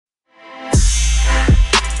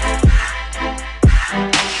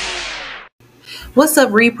What's up,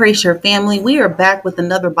 Repray Share family? We are back with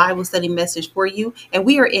another Bible study message for you, and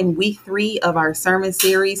we are in week 3 of our sermon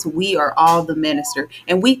series. We are all the minister,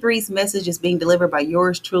 and week three's message is being delivered by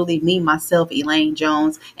yours truly, me, myself, Elaine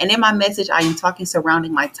Jones. And in my message, I am talking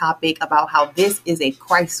surrounding my topic about how this is a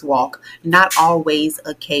Christ walk, not always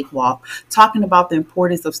a cakewalk. Talking about the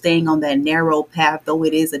importance of staying on that narrow path, though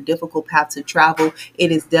it is a difficult path to travel,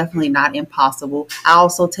 it is definitely not impossible. I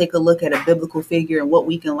also take a look at a biblical figure and what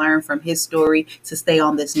we can learn from his story to stay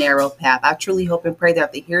on this narrow path. I truly hope and pray that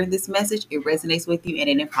after hearing this message, it resonates with you and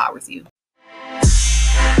it empowers you.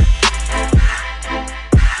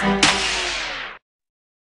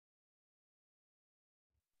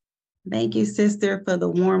 Thank you, sister, for the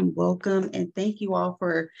warm welcome. And thank you all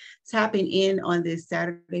for tapping in on this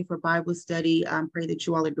Saturday for Bible study. I pray that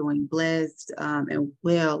you all are doing blessed and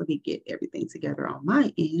well. Let me get everything together on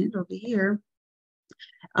my end over here.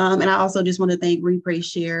 And I also just want to thank Repray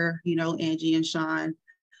Share, Angie and Sean,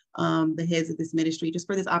 the heads of this ministry, just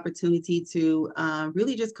for this opportunity to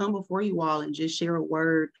really just come before you all and just share a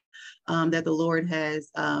word that the Lord has,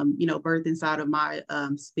 birthed inside of my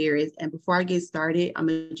spirit. And before I get started, I'm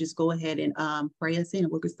going to just go ahead and pray us in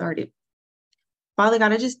and we'll get started. Father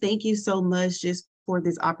God, I just thank you so much just for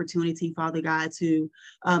this opportunity, Father God, to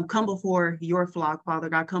come before your flock, Father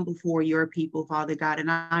God, come before your people, Father God. And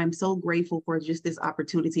I'm so grateful for just this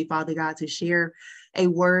opportunity, Father God, to share a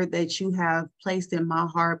word that you have placed in my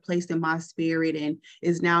heart, placed in my spirit, and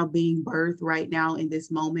is now being birthed right now in this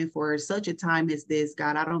moment for such a time as this,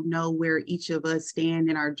 God. I don't know where each of us stand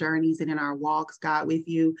in our journeys and in our walks, God, with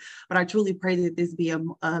you, but I truly pray that this be a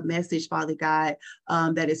message, Father God,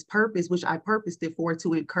 that is purpose, which I purposed it for,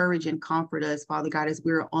 to encourage and comfort us, Father God, as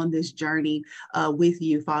we're on this journey with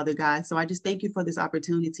you, Father God. So I just thank you for this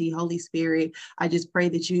opportunity. Holy Spirit, I just pray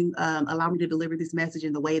that you allow me to deliver this message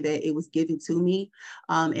in the way that it was given to me.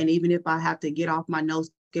 And even if I have to get off my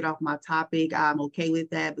notes, get off my topic, I'm okay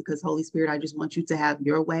with that, because Holy Spirit, I just want you to have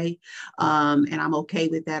your way. And I'm okay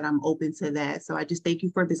with that. I'm open to that. So I just thank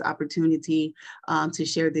you for this opportunity to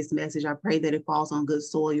share this message. I pray that it falls on good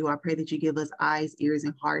soil. I pray that you give us eyes, ears,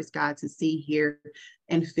 and hearts, God, to see, hear,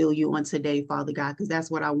 and feel you on today, Father God, because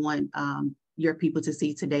that's what I want your people to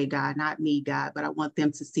see today, God, not me, God, but I want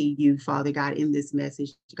them to see you, Father God, in this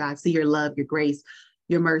message, God, see your love, your grace,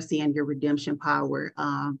 your mercy, and your redemption power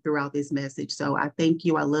throughout this message. So I thank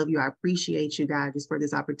you. I love you. I appreciate you, God, just for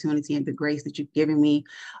this opportunity and the grace that you've given me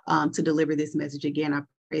to deliver this message. Again, I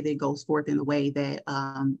pray that it goes forth in the way that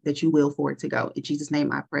that you will for it to go. In Jesus'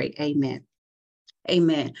 name I pray. Amen.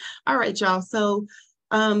 Amen. All right, y'all. So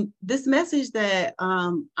this message that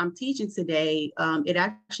I'm teaching today, it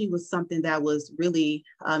actually was something that was really,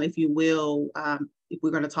 if you will, if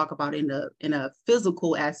we're going to talk about in a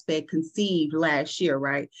physical aspect, conceived last year,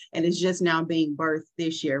 right? And it's just now being birthed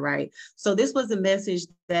this year, right? So this was a message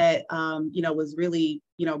that, was really,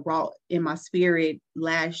 brought in my spirit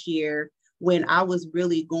last year when I was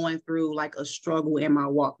really going through like a struggle in my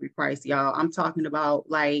walk with Christ, y'all. I'm talking about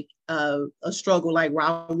like a struggle, like where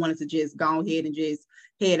I wanted to just go ahead and just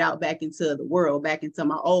head out back into the world, back into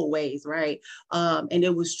my old ways, right? And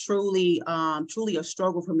it was truly a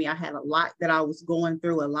struggle for me. I had a lot that I was going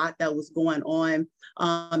through, a lot that was going on.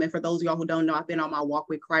 And for those of y'all who don't know, I've been on my walk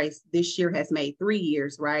with Christ. This year has made 3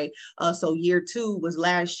 years, right? So year 2 was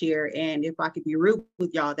last year. And if I could be real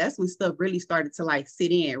with y'all, that's when stuff really started to like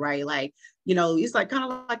sit in, right? Like, it's like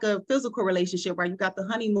kind of like a physical relationship, right? You got the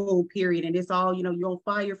honeymoon period and it's all, you're on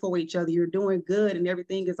fire for each other. You're doing good and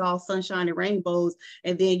everything is all sunshine and rainbows.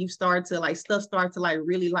 And then you start to like, stuff start to like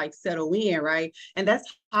really like settle in, right? And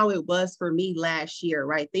that's how it was for me last year,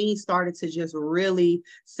 right? Things started to just really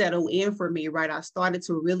settle in for me, right? I started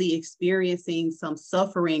to really experiencing some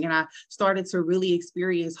suffering and I started to really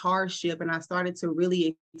experience hardship and I started to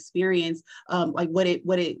really experience like what it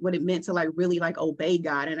meant to like really like obey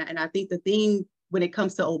God. And I think the thing when it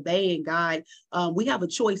comes to obeying God, we have a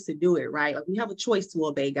choice to do it, right? Like we have a choice to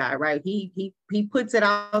obey God, right? He puts it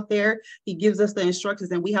out there. He gives us the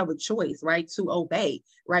instructions and we have a choice, right? To obey,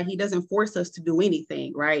 right? He doesn't force us to do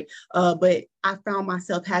anything, right? But I found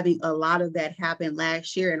myself having a lot of that happen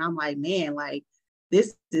last year. And I'm like, man, like,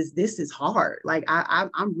 this is hard. Like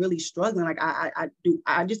I'm really struggling. Like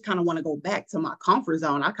I just kind of want to go back to my comfort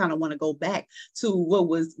zone. I kind of want to go back to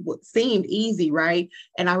what seemed easy, right?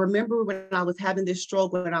 And I remember when I was having this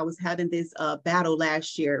struggle and I was having this battle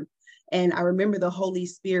last year. And I remember the Holy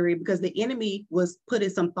Spirit, because the enemy was putting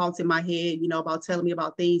some thoughts in my head, about telling me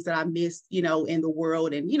about things that I missed, in the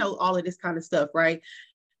world and, all of this kind of stuff, right?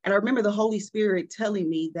 And I remember the Holy Spirit telling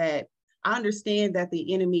me that I understand that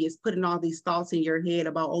the enemy is putting all these thoughts in your head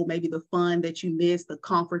about, oh, maybe the fun that you missed, the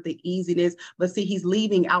comfort, the easiness. But see, he's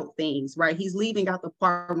leaving out things, right? He's leaving out the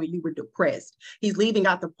part when you were depressed. He's leaving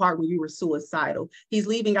out the part when you were suicidal. He's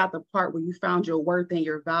leaving out the part where you found your worth and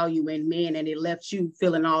your value in men and it left you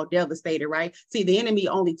feeling all devastated, right? See, the enemy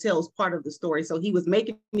only tells part of the story. So he was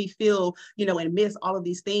making me feel, and miss all of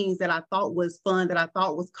these things that I thought was fun, that I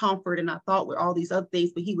thought was comfort, and I thought were all these other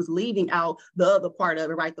things, but he was leaving out the other part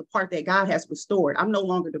of it, right? The part that God has restored. I'm no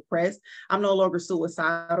longer depressed. I'm no longer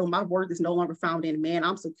suicidal. My worth is no longer found in man.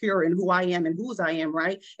 I'm secure in who I am and whose I am,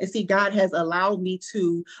 right? And see, God has allowed me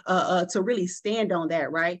to really stand on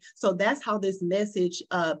that, right? So that's how this message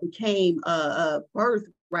became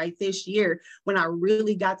birthed, right, this year, when I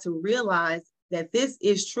really got to realize that this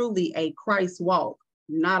is truly a Christ walk,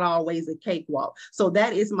 not always a cakewalk. So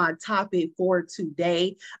that is my topic for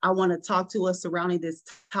today. I want to talk to us surrounding this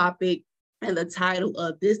topic, and the title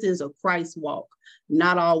of this is a Christ walk,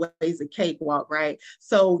 not always a cakewalk, right?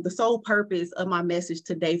 So the sole purpose of my message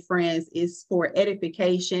today, friends, is for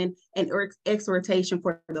edification and exhortation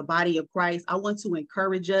for the body of Christ. I want to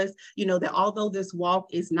encourage us, that although this walk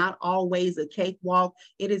is not always a cakewalk,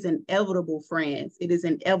 it is inevitable, friends. It is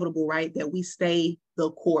inevitable, right, that we stay the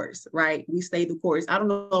course, right? We stay the course. I don't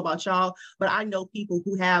know about y'all, but I know people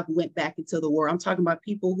who have went back into the world. I'm talking about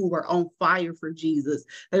people who were on fire for Jesus.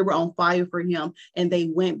 They were on fire for him, and they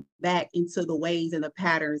went back into the ways and the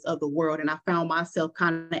patterns of the world. And I found myself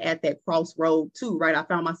kind of at that crossroad too, right? I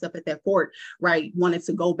found myself at that fork, right? Wanted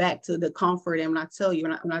to go back to the comfort. And when I tell you,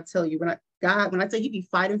 God, when I tell you he be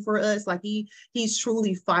fighting for us, like he's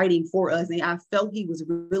truly fighting for us. And I felt he was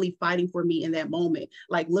really fighting for me in that moment.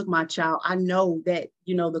 Like, look, my child, I know that,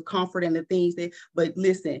 the comfort and the things but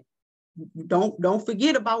listen, don't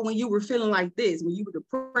forget about when you were feeling like this, when you were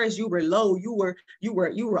depressed, you were low, you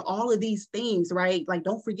were all of these things, right? Like,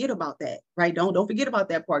 don't forget about that, right? Don't forget about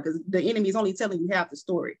that part, because the enemy is only telling you half the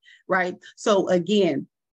story, right? So again,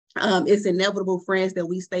 it's inevitable, friends, that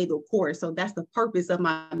we stay the course. So that's the purpose of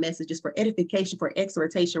my message, is for edification, for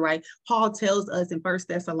exhortation, right? Paul tells us in 1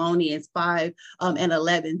 Thessalonians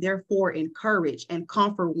 5:11, therefore encourage and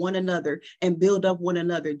comfort one another and build up one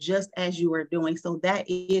another just as you are doing. So that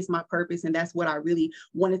is my purpose. And that's what I really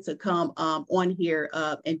wanted to come on here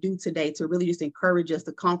and do today, to really just encourage us,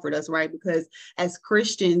 to comfort us, right? Because as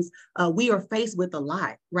Christians, we are faced with a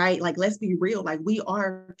lot, right? Like, let's be real. Like, we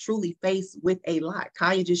are truly faced with a lot.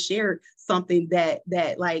 Kaya just shared something that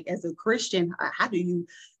like, as a Christian, how do you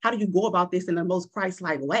go about this in the most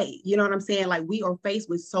Christ-like way? You know what I'm saying? Like, we are faced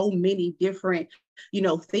with so many different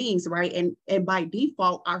things, right? And by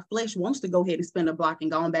default, our flesh wants to go ahead and spin a block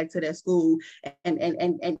and going back to that school and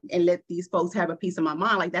let these folks have a piece of my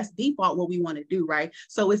mind. Like, that's default what we want to do, right?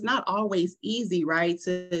 So it's not always easy, right,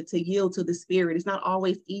 to yield to the Spirit. It's not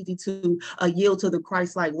always easy to yield to the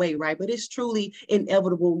Christ-like way, right? But it's truly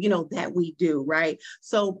inevitable, that we do, right?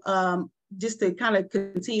 So just to kind of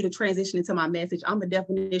continue to transition into my message, I'm a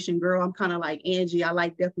definition girl. I'm kind of like Angie. I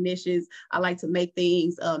like definitions. I like to make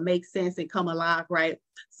things make sense and come alive, right?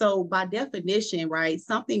 So by definition, right,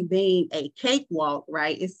 something being a cakewalk,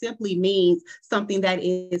 right, it simply means something that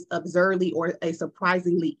is absurdly or a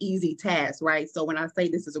surprisingly easy task, right? So when I say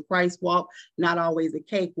this is a Christ walk, not always a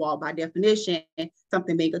cakewalk, by definition,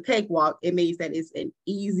 something being a cakewalk, it means that it's an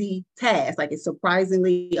easy task, like it's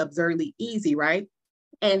surprisingly, absurdly easy, right?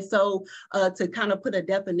 And so to kind of put a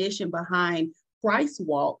definition behind Christ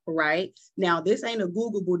walk, right? Now, this ain't a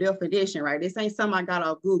Googleable definition, right? This ain't something I got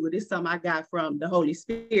off Google. This is something I got from the Holy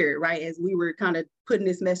Spirit, right? As we were kind of putting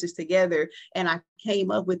this message together, and I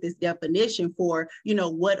came up with this definition for,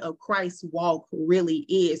 what a Christ walk really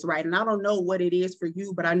is, right? And I don't know what it is for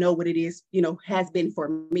you, but I know what it is, has been for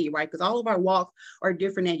me, right? Because all of our walks are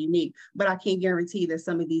different and unique, but I can guarantee that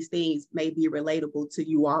some of these things may be relatable to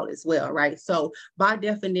you all as well, right? So by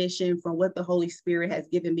definition, from what the Holy Spirit has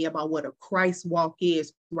given me about what a Christ walk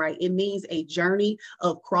is, right, it means a journey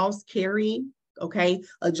of cross carrying, okay,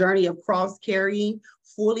 a journey of cross carrying,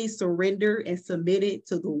 fully surrendered and submitted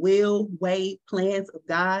to the will, way, plans of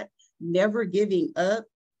God, never giving up,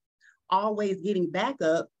 always getting back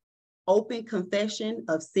up, open confession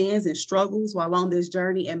of sins and struggles while on this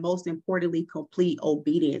journey, and most importantly, complete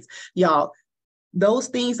obedience. Y'all, those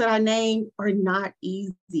things that I named are not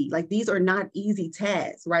easy. Like, these are not easy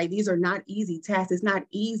tasks, right? These are not easy tasks. It's not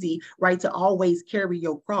easy, right, to always carry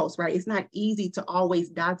your cross, right? It's not easy to always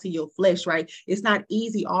die to your flesh, right? It's not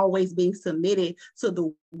easy always being submitted to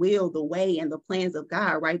the will, the way, and the plans of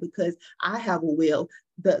God, right? Because I have a will.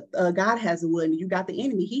 God has a will, and you got the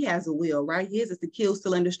enemy. He has a will, right? His is to kill,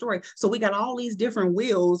 steal, and destroy. So we got all these different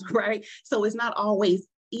wills, right? So it's not always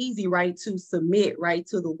easy, right, to submit, right,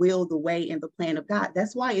 to the will, the way, and the plan of God.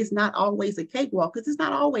 That's why it's not always a cakewalk, because it's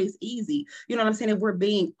not always easy. You know what I'm saying? If we're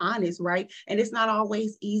being honest, right? And it's not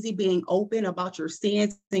always easy being open about your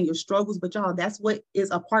sins and your struggles, but y'all, that's what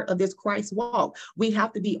is a part of this Christ walk. We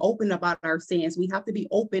have to be open about our sins. We have to be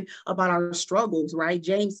open about our struggles, right?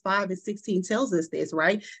 James 5:16 tells us this,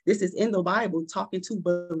 right? This is in the Bible, talking to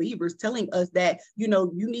believers, telling us that, you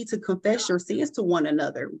know, you need to confess your sins to one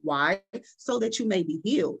another. Why? So that you may be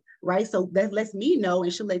healed, right? So that lets me know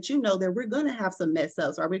and should let you know that we're going to have some mess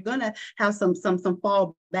ups, or we're going to have some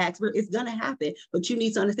fallbacks. It's going to happen, but you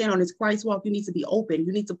need to understand on this Christ walk, you need to be open.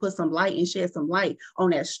 You need to put some light and shed some light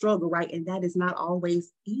on that struggle, right? And that is not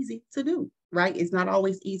always easy to do. Right? It's not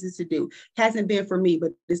always easy to do. Hasn't been for me,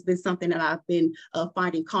 but it's been something that I've been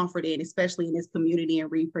finding comfort in, especially in this community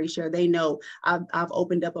and Read, Pray, Share. They know I've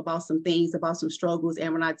opened up about some things, about some struggles.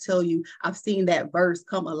 And when I tell you, I've seen that verse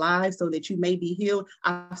come alive so that you may be healed.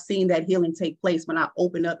 I've seen that healing take place when I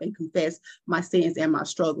open up and confess my sins and my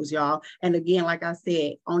struggles, y'all. And again, like I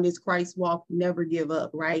said, on this Christ walk, never give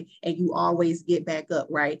up, right? And you always get back up,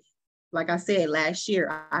 right? Like I said, last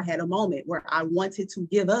year, I had a moment where I wanted to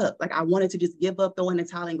give up. Like I wanted to just give up, throw in the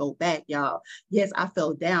towel and go back, y'all. Yes, I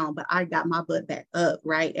fell down, but I got my butt back up,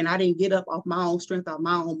 right? And I didn't get up off my own strength, off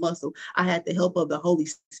my own muscle. I had the help of the Holy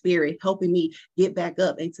Spirit helping me get back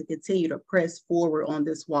up and to continue to press forward on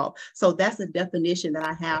this walk. So that's a definition that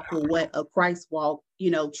I have for what a Christ walk,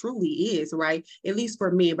 you know, truly is, right? At least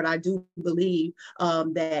for me, but I do believe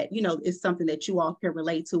that, you know, it's something that you all can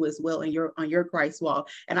relate to as well in on your Christ walk.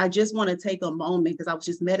 And I just want to take a moment, because I was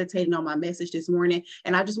just meditating on my message this morning,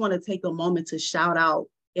 and I just want to take a moment to shout out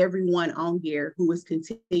everyone on here who is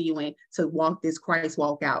continuing to walk this Christ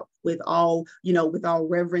walk out with all, you know, with all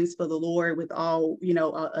reverence for the Lord, with all, you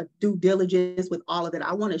know, due diligence, with all of that.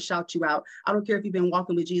 I want to shout you out. I don't care if you've been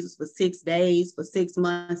walking with Jesus for 6 days, for 6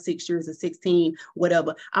 months, 6 years, or 16,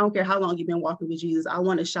 whatever. I don't care how long you've been walking with Jesus. I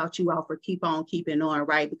want to shout you out for keep on keeping on,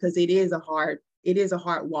 right? Because it is a hard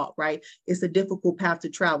walk, right? It's a difficult path to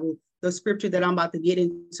travel. The scripture that I'm about to get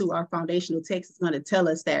into, our foundational text, is going to tell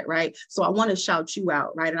us that, right? So I want to shout you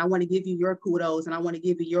out, right? And I want to give you your kudos, and I want to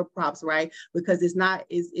give you your props, right? Because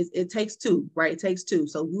it takes two, right? It takes two.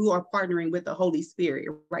 So you are partnering with the Holy Spirit,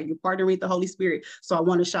 right? You're partnering with the Holy Spirit. So I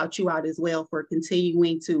want to shout you out as well for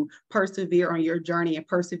continuing to persevere on your journey and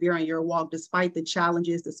persevere on your walk, despite the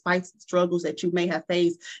challenges, despite the struggles that you may have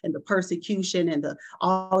faced, and the persecution, and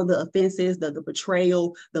all of the offenses, the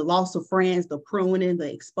betrayal, the loss of friends, the pruning,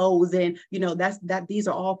 the exposing. You know, these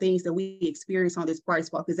are all things that we experience on this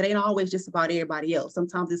Christ walk, because it ain't always just about everybody else.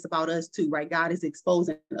 Sometimes it's about us too, right? God is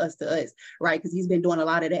exposing us to us, right? Because he's been doing a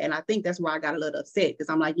lot of that. And I think that's where I got a little upset, because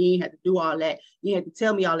I'm like, you ain't had to do all that. You had to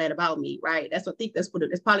tell me all that about me, right? That's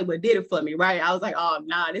probably what did it for me, right? I was like, oh,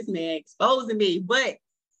 nah, this man exposing me. But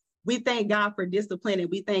we thank God for discipline,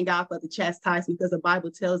 and we thank God for the chastisement, because the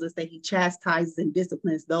Bible tells us that he chastises and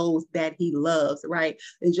disciplines those that he loves, right?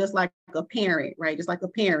 And just like a parent, right? Just like a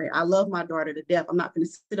parent, I love my daughter to death. I'm not going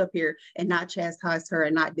to sit up here and not chastise her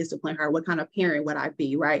and not discipline her. What kind of parent would I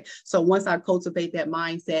be, right? So once I cultivate that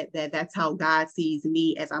mindset that that's how God sees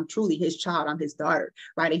me, as I'm truly his child, I'm his daughter,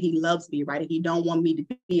 right? And he loves me, right? And he don't want me to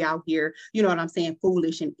be out here, you know what I'm saying,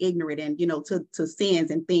 foolish and ignorant and, you know, to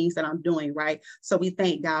sins and things that I'm doing, right? So we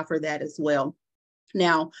thank God for that as well.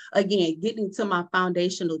 Now, again, getting to my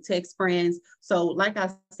foundational text, friends. So like I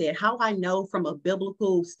said, how I know from a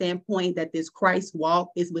biblical standpoint that this Christ walk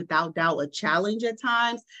is without doubt a challenge at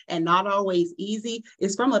times and not always easy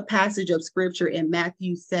is from a passage of scripture in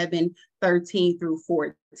Matthew 7:13 through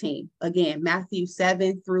 14. Again, Matthew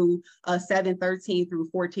 7:13 through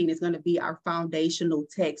 14 is going to be our foundational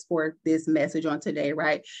text for this message on today,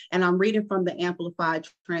 right? And I'm reading from the Amplified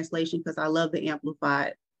translation because I love the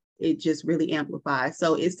Amplified. It just really amplifies.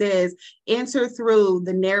 So it says, enter through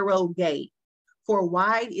the narrow gate, for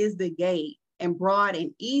wide is the gate, and broad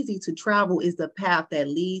and easy to travel is the path that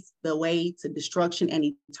leads the way to destruction and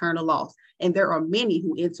eternal loss. And there are many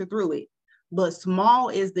who enter through it. But small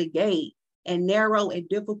is the gate, and narrow and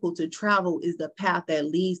difficult to travel is the path that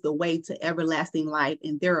leads the way to everlasting life.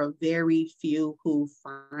 And there are very few who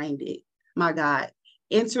find it. My God,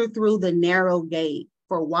 enter through the narrow gate.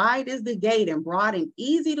 For wide is the gate, and broad and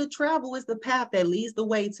easy to travel is the path that leads the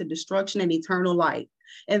way to destruction and eternal life.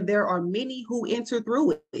 And there are many who enter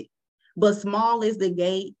through it. But small is the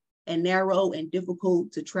gate, and narrow and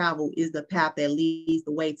difficult to travel is the path that leads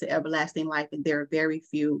the way to everlasting life. And there are very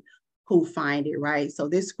few who find it, right? So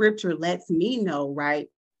this scripture lets me know, right?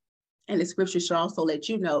 And the scripture should also let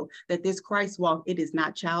you know that this Christ walk, it is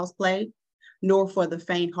not child's play, nor for the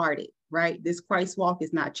faint-hearted. right? This Christ walk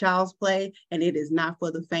is not child's play, and it is not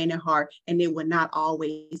for the faint of heart, and it will not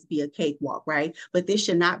always be a cakewalk, right? But this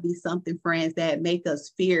should not be something, friends, that make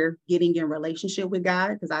us fear getting in relationship with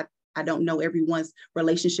God, because I don't know everyone's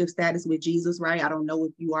relationship status with Jesus, right? I don't know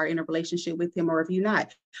if you are in a relationship with him or if you're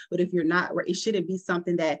not. But if you're not, it shouldn't be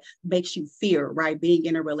something that makes you fear, right? Being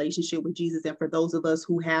in a relationship with Jesus. And for those of us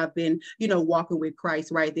who have been, walking with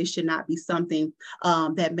Christ, right? This should not be something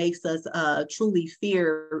that makes us truly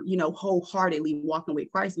fear, wholeheartedly walking with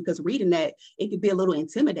Christ, because reading that, it could be a little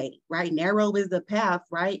intimidating, right? Narrow is the path,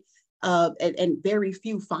 right? And very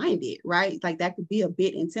few find it, right? Like that could be a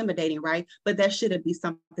bit intimidating, right? But that shouldn't be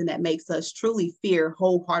something that makes us truly fear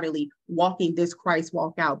wholeheartedly walking this Christ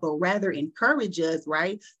walk out, but rather encourage us,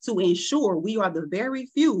 right? To ensure we are the very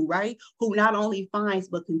few, right? Who not only finds,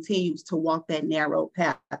 but continues to walk that narrow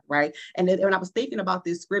path, right? And then when I was thinking about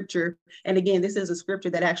this scripture, and again, this is a scripture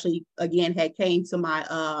that actually, again, had came to my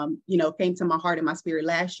heart and my spirit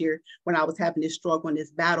last year when I was having this struggle and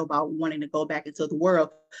this battle about wanting to go back into the world.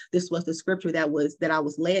 This was the scripture that I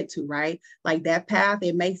was led to, right? Like that path,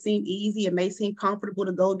 it may seem easy, it may seem comfortable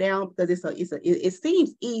to go down because it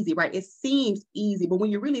seems easy, right? It seems easy, but when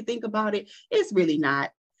you really think about it, it's really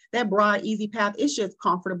not. That broad, easy path, it's just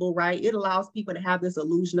comfortable, right? It allows people to have this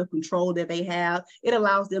illusion of control that they have. It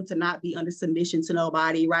allows them to not be under submission to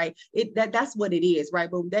nobody, right? That's what it is,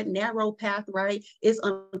 right? But that narrow path, right, is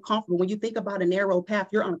uncomfortable. When you think about a narrow path,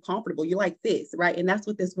 you're uncomfortable. You're like this, right? And that's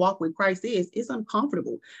what this walk with Christ is. It's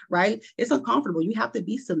uncomfortable, right? It's uncomfortable. You have to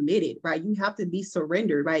be submitted, right? You have to be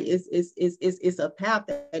surrendered, right? It's a path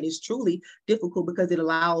that is truly difficult because it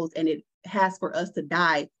allows and it has for us to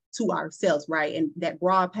die to ourselves, right? And that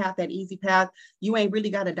broad path, that easy path, you ain't really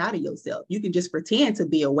got to die to yourself. You can just pretend to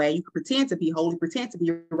be away. You can pretend to be holy, pretend to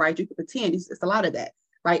be right. You can pretend. It's a lot of that,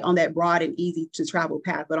 right? On that broad and easy to travel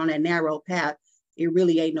path, but on that narrow path, it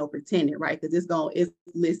really ain't no pretending, right? Because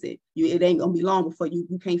it ain't gonna be long before you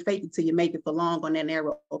can't fake it till you make it for long on that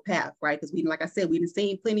narrow path, right? Because like I said, we've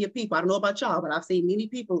seen plenty of people. I don't know about y'all, but I've seen many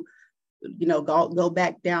people, go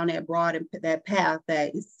back down that broad and that path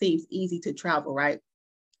that it seems easy to travel, right?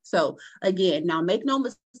 So again, now make no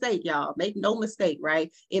mistake, y'all, make no mistake,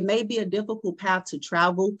 right? It may be a difficult path to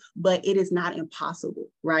travel, but it is not impossible,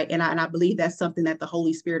 right? And I believe that's something that the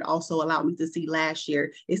Holy Spirit also allowed me to see last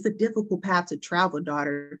year. It's a difficult path to travel,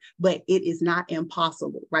 daughter, but it is not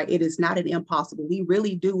impossible, right? It is not an impossible. We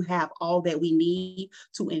really do have all that we need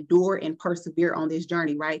to endure and persevere on this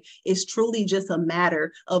journey, right? It's truly just a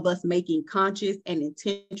matter of us making conscious and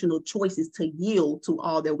intentional choices to yield to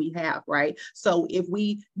all that we have, right? So if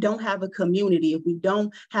we don't have a community, if we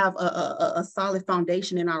don't have a solid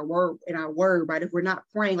foundation in our word, right? If we're not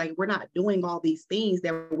praying, like we're not doing all these things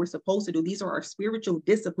that we're supposed to do, these are our spiritual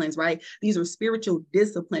disciplines, right? These are spiritual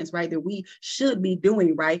disciplines, right? That we should be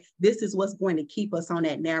doing, right? This is what's going to keep us on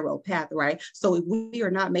that narrow path, right? So if we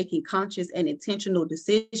are not making conscious and intentional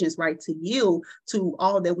decisions, right, to yield to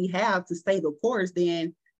all that we have to stay the course,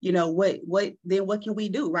 then what can we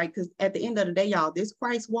do, right? Because at the end of the day, y'all, this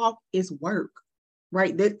Christ walk is work,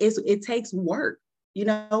 right? It takes work,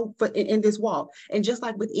 in this walk. And just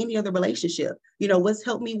like with any other relationship, what's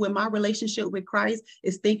helped me with my relationship with Christ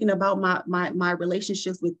is thinking about my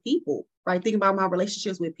relationships with people, right? Thinking about my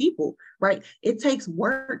relationships with people, right? It takes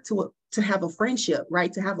work to have a friendship,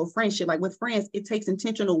 right? To have a friendship, like with friends, it takes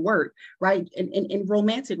intentional work, right? In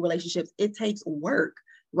romantic relationships, it takes work,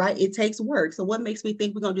 right? It takes work. So what makes me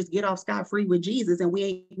think we're going to just get off scot-free with Jesus and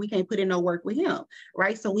we can't put in no work with him,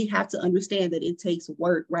 right? So we have to understand that it takes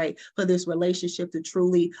work, right? For this relationship to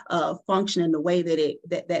truly function in the way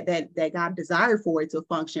that God desired for it to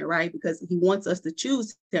function, right? Because he wants us to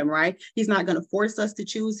choose him, right? He's not going to force us to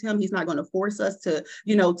choose him. He's not going to force us to,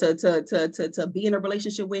 to be in a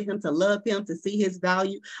relationship with him, to love him, to see his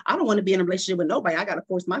value. I don't want to be in a relationship with nobody. I got to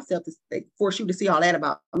force myself to force you to see all that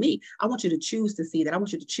about me. I want you to choose to see that. I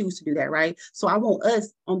want you to choose to do that, right? So I want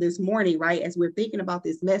us on this morning, right, as we're thinking about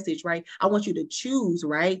this message, right, I want you to choose,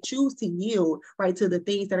 right, choose to yield, right, to the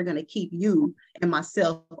things that are going to keep you and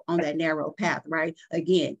myself on that narrow path, right?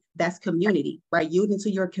 Again, that's community, right? Yielding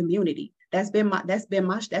to your community. That's been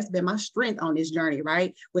my strength on this journey,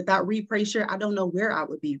 right? Without Read, Pray, Share, I don't know where I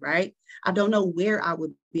would be, right? I don't know where I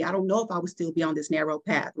would be. I don't know if I would still be on this narrow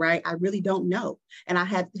path, right? I really don't know. And I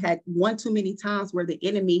have had one too many times where the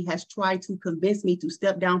enemy has tried to convince me to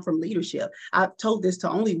step down from leadership. I've told this to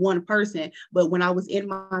only one person, but when I was in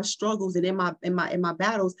my struggles and in my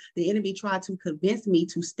battles, the enemy tried to convince me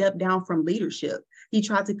to step down from leadership. He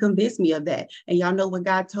tried to convince me of that. And y'all know what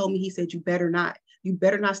God told me? He said, you better not. You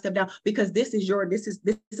better not step down, because this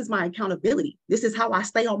is my accountability. This is how I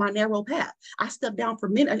stay on my narrow path. I step down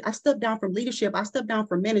from I step down from leadership. I step down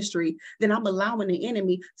from ministry. Then I'm allowing the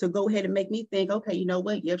enemy to go ahead and make me think, okay, you know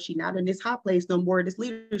what? Yep, she's not in this high place no more, this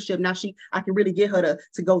leadership. Now I can really get her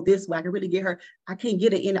to go this way. I can really get her. I can't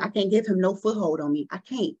get it in. I can't give him no foothold on me. I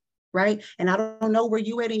can't. Right. And I don't know where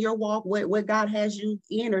you at in your walk, what God has you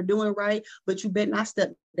in or doing, right? But you better not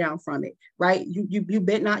step down from it. Right. You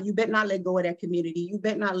better not let go of that community. You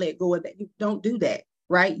better not let go of that. You don't do that.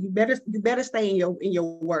 Right. You better stay in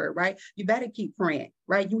your word. Right. You better keep praying.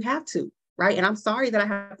 Right. You have to. Right. And I'm sorry that I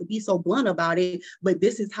have to be so blunt about it, but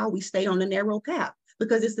this is how we stay on the narrow path,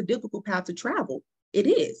 because it's a difficult path to travel. It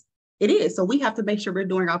is. It is. So we have to make sure we're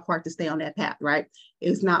doing our part to stay on that path, right?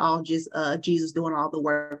 It's not all just Jesus doing all the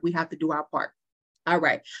work. We have to do our part. All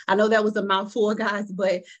right. I know that was a mouthful, guys,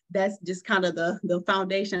 but that's just kind of the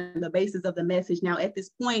foundation, the basis of the message. Now, at this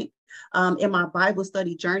point in my Bible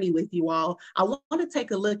study journey with you all, I want to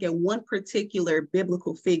take a look at one particular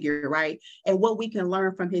biblical figure, right? And what we can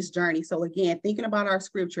learn from his journey. So again, thinking about our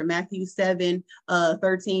scripture, Matthew 7,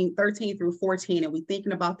 13 through 14, and we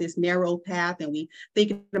thinking about this narrow path, and we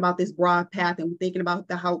thinking about this broad path, and we thinking about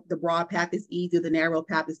how the broad path is easy, the narrow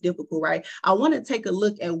path is difficult, right? I want to take a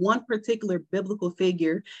look at one particular biblical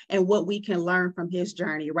figure and what we can learn from his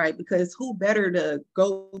journey, right? Because who better to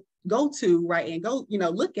go to, right, and go,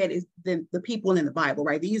 look at is than the people in the Bible,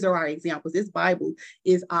 right? These are our examples. This Bible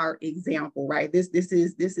is our example, right? This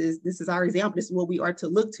is our example. This is what we are to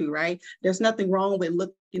look to, right? There's nothing wrong with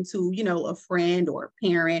looking to, a friend or a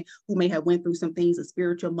parent who may have went through some things, a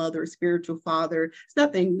spiritual mother, a spiritual father. It's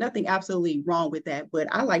nothing absolutely wrong with that. But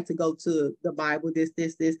I like to go to the Bible,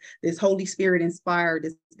 this Holy Spirit inspired,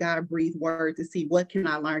 this God-breathed word, to see what can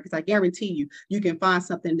I learn, because I guarantee you can find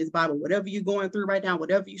something in this Bible. Whatever you're going through right now,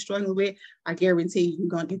 whatever you're struggling with, I guarantee you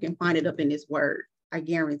can find it up in this word. I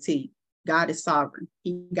guarantee. God is sovereign.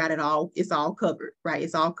 He got it all. It's all covered, right?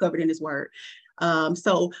 It's all covered in his word.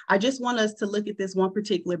 So I just want us to look at this one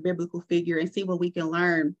particular biblical figure and see what we can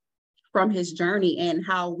learn from his journey, and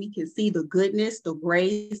how we can see the goodness, the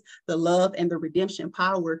grace, the love, and the redemption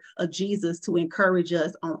power of Jesus to encourage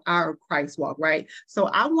us on our Christ walk, right? So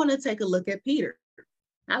I want to take a look at Peter.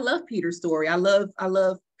 I love Peter's story. I love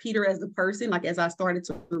Peter as a person. Like, as I started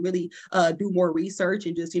to really do more research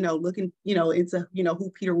and just, looking, into,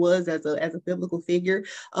 who Peter was as a biblical figure.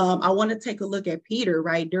 I want to take a look at Peter,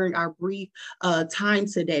 right, during our brief time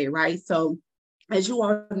today, right? So, as you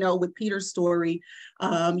all know, with Peter's story,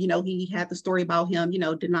 he had the story about him,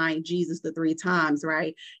 denying Jesus the 3 times,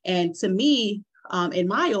 right? And to me, in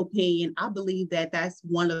my opinion, I believe that that's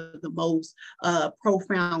one of the most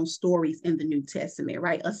profound stories in the New Testament,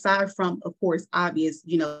 right? Aside from, of course, obvious,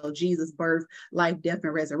 Jesus' birth, life, death,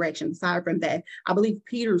 and resurrection. Aside from that, I believe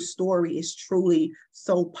Peter's story is truly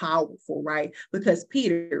so powerful, right? Because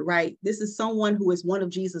Peter, right, this is someone who is one of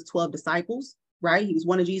Jesus' 12 disciples. Right? He was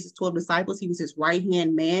one of Jesus' 12 disciples. He was his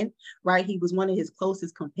right-hand man, right? He was one of his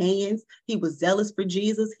closest companions. He was zealous for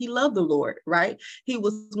Jesus. He loved the Lord, right? He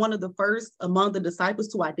was one of the first among the disciples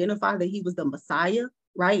to identify that he was the Messiah,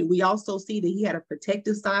 right? We also see that he had a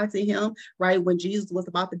protective side to him, right? When Jesus was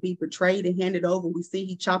about to be betrayed and handed over, we see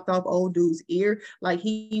he chopped off old dude's ear. Like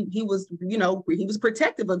he was, he was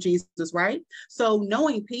protective of Jesus, right? So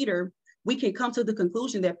knowing Peter, we can come to the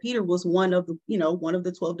conclusion that Peter was one of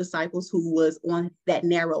the 12 disciples who was on that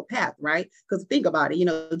narrow path, right? Because think about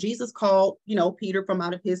it, Jesus called, Peter from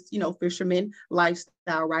out of his, fisherman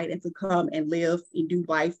lifestyle, right? And to come and live and do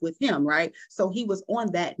life with him, right? So he was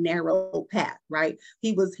on that narrow path, right?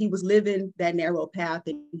 He was living that narrow path,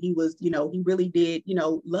 and he was, he really did,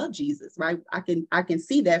 love Jesus, right? I can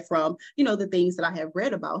see that from, the things that I have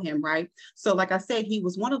read about him, right? So like I said, he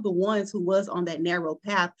was one of the ones who was on that narrow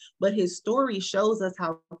path, but his story shows us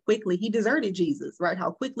how quickly he deserted Jesus, right?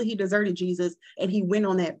 How quickly he deserted Jesus, and he went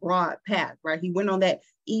on that broad path, right? He went on that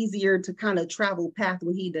easier to kind of travel path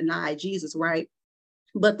when he denied Jesus, right?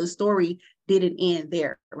 But the story didn't end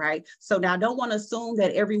there, right? So now I don't want to assume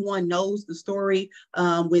that everyone knows the story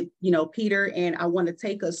with, Peter, and I want to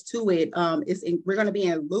take us to it. We're going to be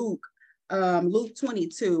in Luke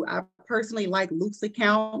 22. I personally like Luke's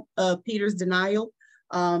account of Peter's denial.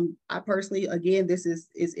 I personally, again, this is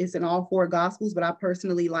in all 4 gospels, but I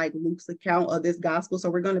personally like Luke's account of this gospel. So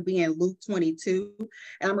we're going to be in Luke 22, and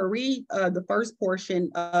I'm going to read the first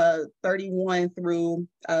portion, 31 through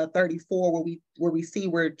 34, where we see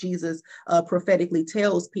where Jesus prophetically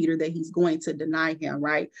tells Peter that he's going to deny him,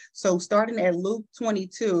 right? So starting at Luke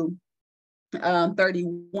 22,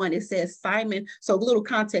 31, it says Simon. So a little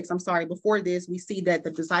context, I'm sorry, before this, we see that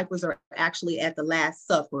the disciples are actually at the Last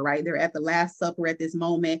Supper, right? They're at the Last Supper at this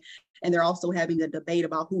moment. And they're also having a debate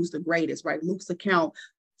about who's the greatest, right? Luke's account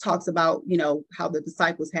talks about, how the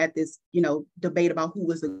disciples had this, debate about who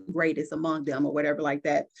was the greatest among them or whatever like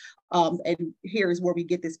that. And here's where we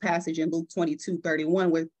get this passage in Luke 22:31,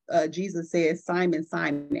 where Jesus says, Simon,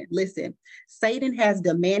 Simon, listen, Satan has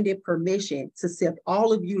demanded permission to sift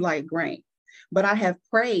all of you like grain. But I have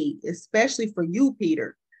prayed, especially for you,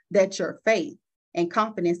 Peter, that your faith and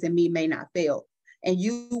confidence in me may not fail. And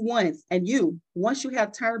once you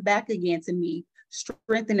have turned back again to me,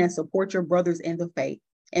 strengthen and support your brothers in the faith.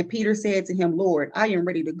 And Peter said to him, Lord, I am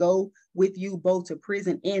ready to go with you both to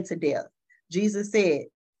prison and to death. Jesus said,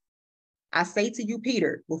 I say to you,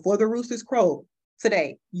 Peter, before the roosters crow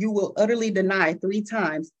today, you will utterly deny 3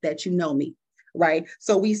 times that you know me, right?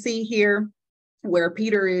 So we see here where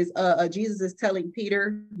Peter is, Jesus is telling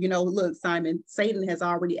Peter, look, Simon, Satan has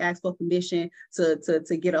already asked for permission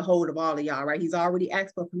to get a hold of all of y'all, right? He's already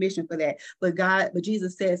asked for permission for that. But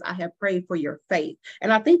Jesus says, I have prayed for your faith.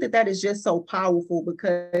 And I think that is just so powerful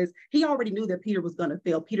because he already knew that Peter was going to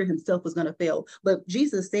fail. Peter himself was going to fail. But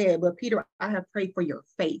Jesus said, but Peter, I have prayed for your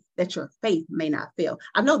faith, that your faith may not fail.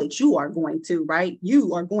 I know that you are going to, right?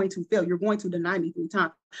 You are going to fail. You're going to deny me 3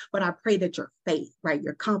 times. But I pray that your faith, right?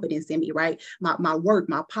 Your confidence in me, right? My work,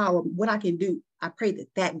 my power, what I can do. I pray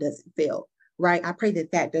that doesn't fail, right? I pray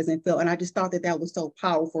that doesn't fail. And I just thought that was so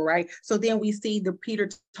powerful, right? So then we see the Peter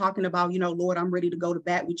talking about, Lord, I'm ready to go to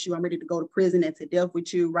bat with you. I'm ready to go to prison and to death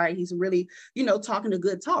with you, right? He's really, talking a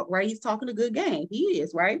good talk, right? He's talking a good game. He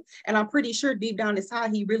is, right? And I'm pretty sure deep down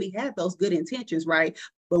inside, he really had those good intentions, right?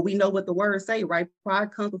 But we know what the words say, right?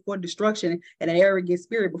 Pride comes before destruction and an arrogant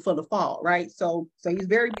spirit before the fall, right? So he's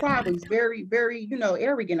very prideful. He's very, very,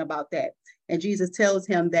 arrogant about that. And Jesus tells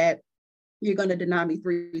him that you're going to deny me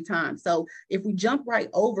 3 times. So if we jump right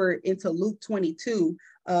over into Luke 22,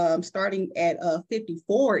 starting at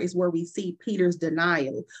 54 is where we see Peter's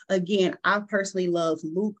denial. Again, I personally love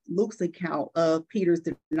Luke's account of Peter's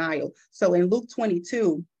denial. So in Luke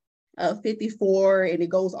 22, 54, and it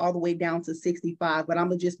goes all the way down to 65, but I'm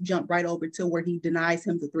gonna just jump right over to where he denies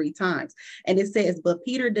him the 3 times. And it says, but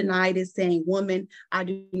Peter denied it, saying, woman, I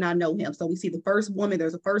do not know him. So we see the first woman,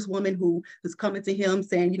 there's a first woman who is coming to him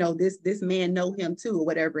saying, this man know him too, or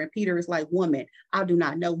whatever. And Peter is like, woman, I do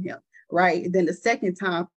not know him, right? And then the second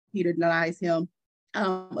time Peter denies him,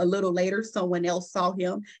 a little later, someone else saw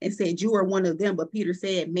him and said, you are one of them. But Peter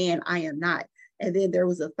said, man, I am not. And then there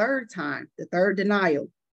was a third time, the third denial,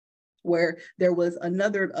 where there was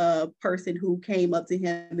another person who came up to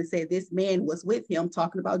him and said, this man was with him,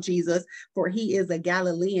 talking about Jesus, for he is a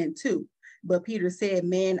Galilean too. But Peter said,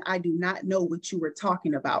 man, I do not know what you were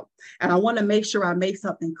talking about. And I want to make sure I make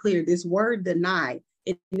something clear. This word deny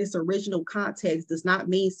in its original context does not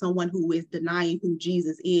mean someone who is denying who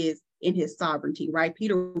Jesus is in his sovereignty, right?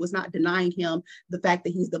 Peter was not denying him the fact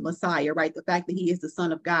that he's the Messiah, right? The fact that he is the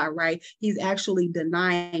Son of God, right? He's actually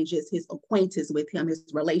denying just his acquaintance with him, his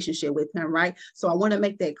relationship with him, right? So I want to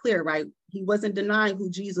make that clear, right? He wasn't denying who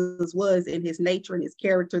Jesus was in his nature and his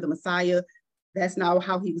character, the Messiah. That's not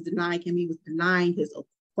how he was denying him. He was denying his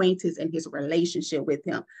acquaintance and his relationship with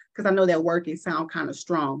him. Because I know that word can sound kind of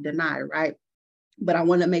strong, deny, right? But I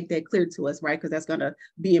want to make that clear to us, right? Because that's going to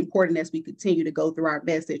be important as we continue to go through our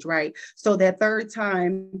message, right? So that third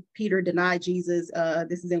time Peter denied Jesus,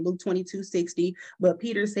 this is in Luke 22:60, but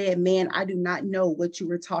Peter said, man, I do not know what you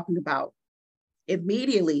were talking about.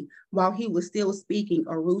 Immediately, while he was still speaking,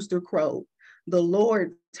 a rooster crowed. The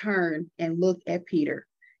Lord turned and looked at Peter.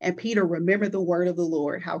 And Peter remembered the word of the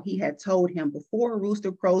Lord, how he had told him, before a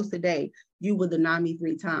rooster crows today, you will deny me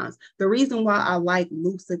 3 times. The reason why I like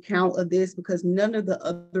Luke's account of this, because none of the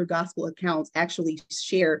other gospel accounts actually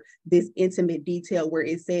share this intimate detail where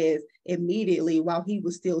it says immediately while he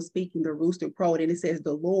was still speaking, the rooster crowed, and it says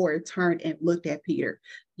the Lord turned and looked at Peter.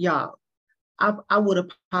 Y'all, I would have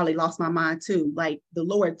probably lost my mind too. Like the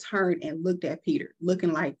Lord turned and looked at Peter,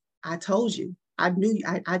 looking like, I told you.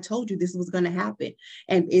 I told you this was going to happen.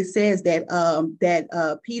 And it says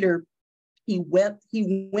that Peter, he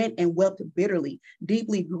went and wept bitterly,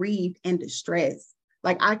 deeply grieved and distressed.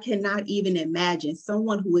 Like I cannot even imagine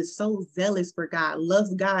someone who is so zealous for God, loves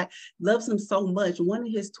him so much. One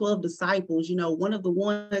of his 12 disciples, one of the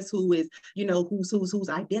ones who is, who's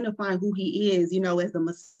identifying who he is, as the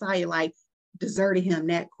Messiah, like deserted him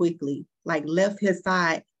that quickly, like left his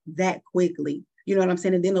side that quickly. You know what I'm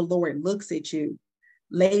saying? And then the Lord looks at you,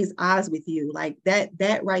 lays eyes with you, like that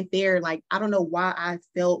right there. Like, I don't know why I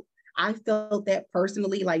felt that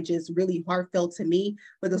personally, like just really heartfelt to me,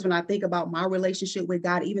 because when I think about my relationship with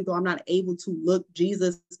God, even though I'm not able to look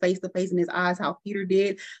Jesus face to face in his eyes, how Peter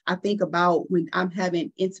did, I think about when I'm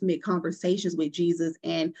having intimate conversations with Jesus,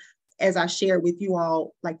 and as I shared with you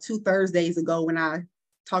all like 2 Thursdays ago when I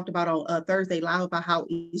talked about on Thursday Live about how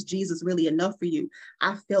is Jesus really enough for you?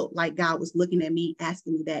 I felt like God was looking at me,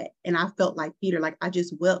 asking me that. And I felt like Peter, like I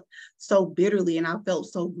just wept so bitterly and I felt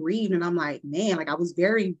so grieved. And I'm like, man, like I was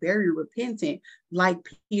very, very repentant, like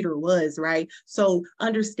Peter was, right? So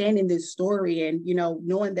understanding this story and,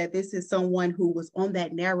 knowing that this is someone who was on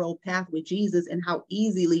that narrow path with Jesus and how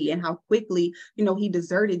easily and how quickly, he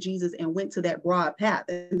deserted Jesus and went to that broad path.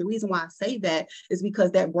 And the reason why I say that is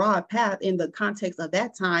because that broad path in the context of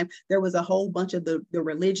that time, there was a whole bunch of the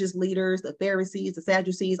religious leaders, the Pharisees, the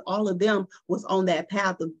Sadducees, all of them was on that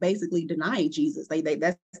path of basically denying Jesus.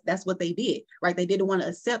 That's what they did, right? They didn't want to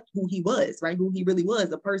accept who he was, right? Who he really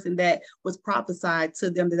was, a person that was prophesied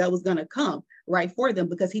to them that was going to come, right, for them,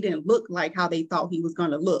 because he didn't look like how they thought he was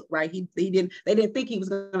going to look, right? They didn't think he was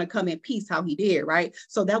going to come in peace how he did, right?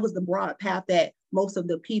 So that was the broad path that most of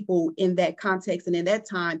the people in that context and in that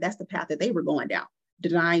time, that's the path that they were going down,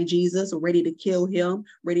 denying Jesus, ready to kill him,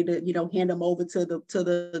 ready to hand him over to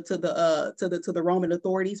the Roman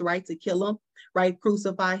authorities, right, to kill him, right,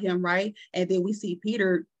 crucify him, right. And then we see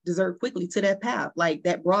Peter desert quickly to that path, like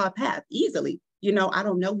that broad path, easily. I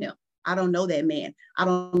don't know him. I don't know that man. I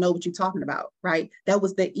don't know what you're talking about, right? That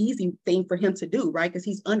was the easy thing for him to do, right? Because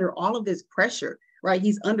he's under all of this pressure, right?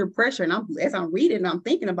 He's under pressure. And as I'm reading and I'm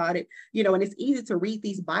thinking about it, and it's easy to read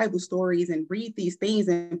these Bible stories and read these things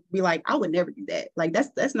and be like, I would never do that. Like,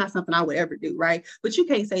 that's not something I would ever do, right? But you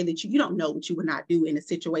can't say that you don't know what you would not do in a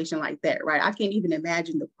situation like that, right? I can't even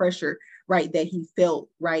imagine the pressure, right, that he felt,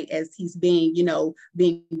 right, as he's being,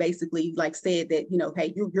 being basically like said that,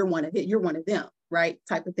 hey, you're one of them, right,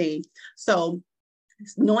 type of thing. So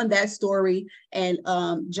knowing that story and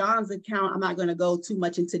John's account, I'm not going to go too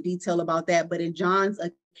much into detail about that, but in John's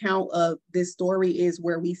account of this story is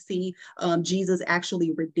where we see Jesus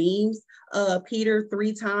actually redeems Peter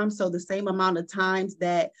 3 times. So the same amount of times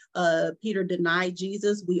that Peter denied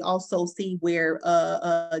Jesus, we also see where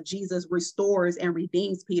Jesus restores and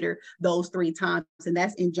redeems Peter those 3 times. And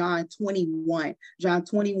that's in John 21. John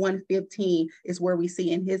 21:15 is where we see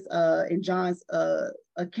in John's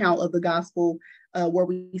account of the gospel where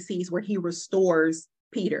we see where he restores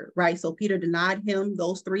Peter, right? So Peter denied him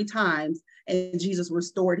those 3 times, and Jesus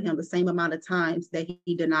restored him the same amount of times that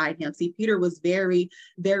he denied him. See, Peter was very,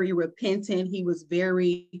 very repentant. He was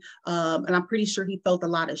very, and I'm pretty sure he felt a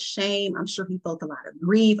lot of shame. I'm sure he felt a lot of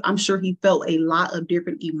grief. I'm sure he felt a lot of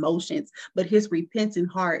different emotions, but his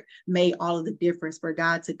repentant heart made all of the difference for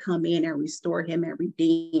God to come in and restore him and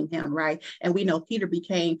redeem him, right? And we know Peter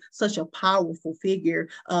became such a powerful figure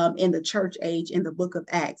in the church age in the book of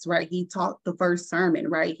Acts, right? He taught the first sermon,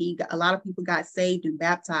 right? A lot of people got saved and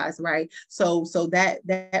baptized, right? So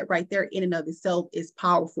that right there in and of itself is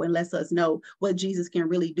powerful and lets us know what Jesus can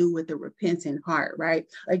really do with the repentant heart, right?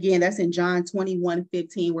 Again, that's in John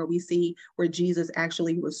 21:15, where we see where Jesus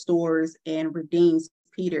actually restores and redeems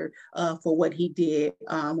Peter for what he did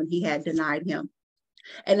when he had denied him.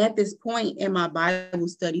 And at this point in my Bible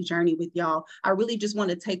study journey with y'all, I really just want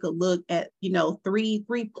to take a look at,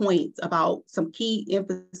 three points about some key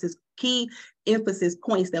emphasis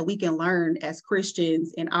points that we can learn as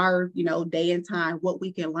Christians in our, day and time, what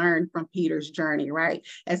we can learn from Peter's journey, right?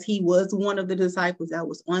 As he was one of the disciples that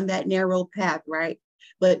was on that narrow path, right?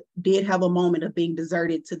 But did have a moment of being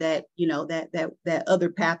deserted to that, that other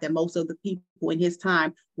path that most of the people in his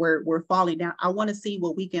time were falling down. I want to see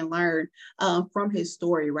what we can learn from his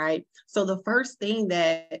story, right? So the first thing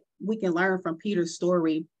that we can learn from Peter's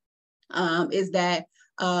story is that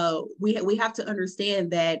we have to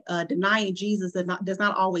understand that denying Jesus does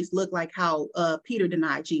not always look like how Peter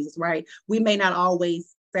denied Jesus, right? We may not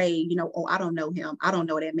always say, oh, I don't know him. I don't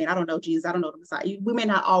know that man. I don't know Jesus. I don't know the Messiah. We may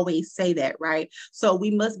not always say that, right? So we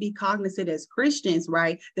must be cognizant as Christians,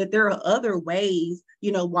 right, that there are other ways,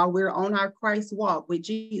 while we're on our Christ walk with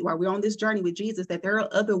Jesus, while we're on this journey with Jesus, that there are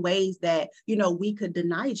other ways that, we could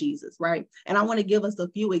deny Jesus, right? And I want to give us a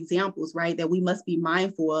few examples, right, that we must be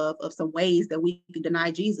mindful of some ways that we can deny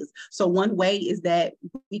Jesus. So one way is that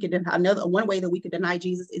one way that we could deny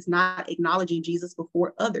Jesus is not acknowledging Jesus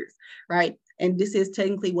before others, right? And this is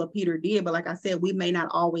technically what Peter did. But like I said, we may not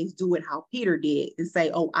always do it how Peter did and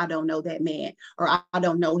say, oh, I don't know that man, or I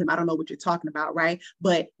don't know him. I don't know what you're talking about, right?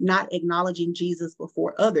 But not acknowledging Jesus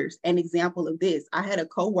before others. An example of this, I had a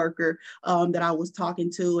coworker that I was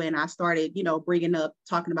talking to, and I started, bringing up,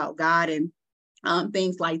 talking about God and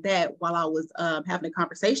things like that while I was having a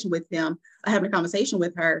conversation with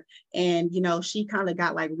her. And, she kind of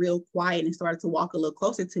got like real quiet and started to walk a little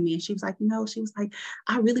closer to me. And she was like,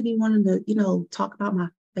 I really be wanting to, talk about my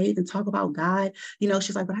faith and talk about God.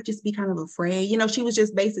 She's like, but I just be kind of afraid. She was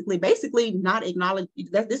just basically not acknowledging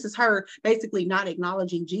that this is her basically not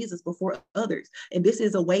acknowledging Jesus before others. And this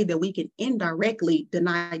is a way that we can indirectly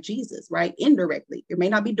deny Jesus, right? Indirectly. It may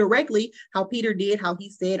not be directly how Peter did, how he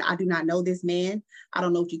said, I do not know this man. I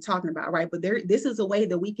don't know what you're talking about, right? But this is a way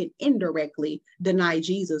that we can indirectly deny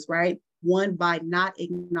Jesus, right? One, by not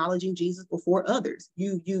acknowledging Jesus before others.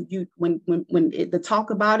 When the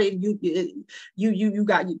talk about it,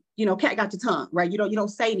 cat got your tongue, right? You don't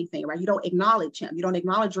say anything, right? You don't acknowledge him. You don't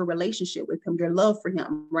acknowledge your relationship with him, your love for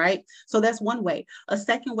him, right? So that's one way. A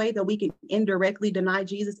second way that we can indirectly deny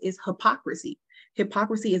Jesus is hypocrisy.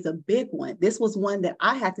 Hypocrisy is a big one. This was one that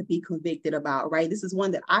I had to be convicted about, right? This is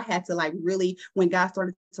one that I had to really, when God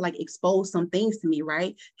started to expose some things to me,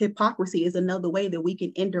 right? Hypocrisy is another way that we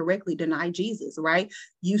can indirectly deny Jesus, right?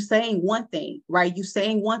 You saying one thing, right? You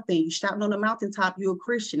saying one thing, you shouting on the mountaintop, you're a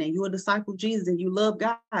Christian and you're a disciple of Jesus and you love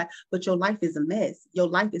God, but your life is a mess. Your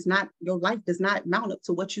life does not mount up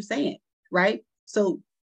to what you're saying, right? So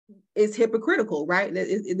it's hypocritical, right?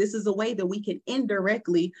 This is a way that we can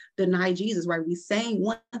indirectly deny Jesus, right? We're saying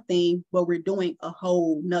one thing, but we're doing a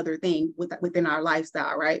whole nother thing within our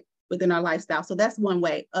lifestyle, right? Within our lifestyle. So that's one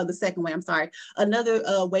way. The second way,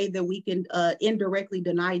 another way that we can indirectly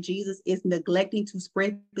deny Jesus is neglecting to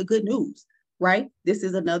spread the good news, right? This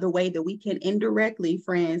is another way that we can indirectly,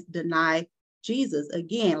 friends, deny Jesus.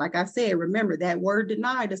 Again, like I said, remember that word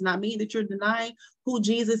deny does not mean that you're denying who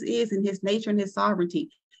Jesus is and his nature and his sovereignty.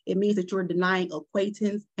 It means that you're denying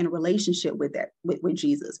acquaintance and relationship with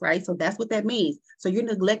Jesus, right? So that's what that means. So you're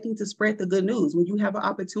neglecting to spread the good news when you have an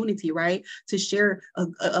opportunity, right, to share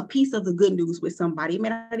a piece of the good news with somebody. It may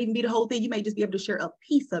not even be the whole thing. You may just be able to share a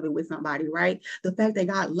piece of it with somebody, right? The fact that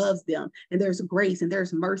God loves them and there's grace and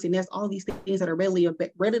there's mercy and there's all these things that are readily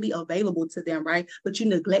available to them, right? But you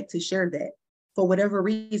neglect to share that. For whatever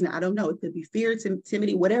reason, I don't know. It could be fear,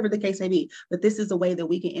 timidity, whatever the case may be. But this is a way that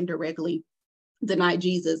we can indirectly deny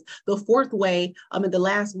Jesus. The fourth way, and the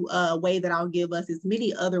last way that I'll give us is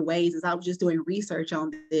many other ways, as I was just doing research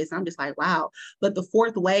on this. I'm just like, wow. But the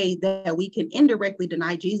fourth way that we can indirectly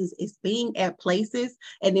deny Jesus is being at places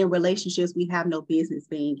and in relationships we have no business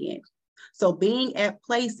being in. So being at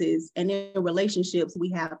places and in relationships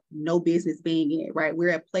we have no business being in, right? We're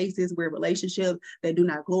at places, we're in relationships that do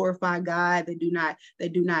not glorify God, that do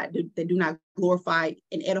not glorify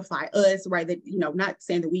and edify us, right? That, not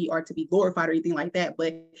saying that we are to be glorified or anything like that,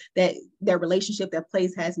 but that relationship, that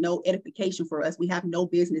place has no edification for us. We have no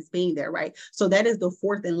business being there, right? So that is the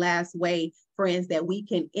fourth and last way, friends, that we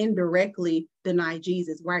can indirectly deny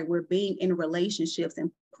Jesus, right? We're being in relationships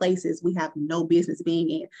and places we have no business being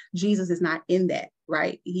in. Jesus is not in that,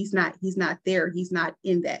 right? He's not there. He's not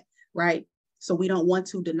in that, right? So we don't want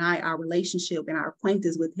to deny our relationship and our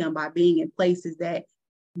acquaintance with him by being in places that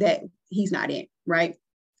he's not in, right?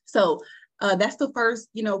 So that's the first,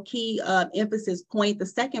 key emphasis point. The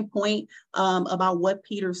second point about what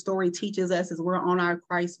Peter's story teaches us as we're on our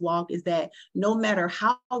Christ walk is that no matter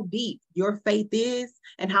how deep your faith is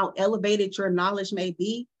and how elevated your knowledge may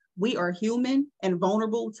be, we are human and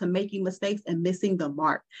vulnerable to making mistakes and missing the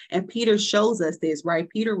mark. And Peter shows us this, right?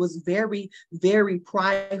 Peter was very, very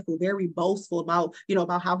prideful, very boastful about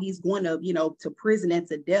how he's going to, to prison and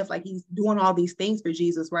to death. Like he's doing all these things for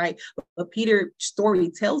Jesus, right? But Peter's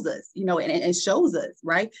story tells us, and shows us,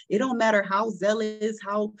 right? It don't matter how zealous,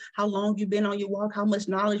 how long you've been on your walk, how much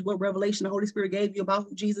knowledge, what revelation the Holy Spirit gave you about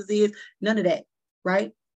who Jesus is, none of that,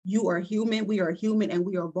 right? You are human, we are human, and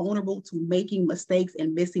we are vulnerable to making mistakes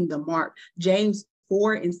and missing the mark. James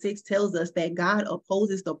 4:6 tells us that God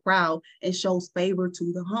opposes the proud and shows favor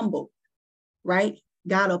to the humble, right?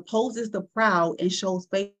 God opposes the proud and shows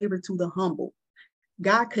favor to the humble.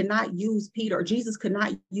 God could not use Peter, or Jesus could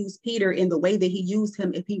not use Peter in the way that he used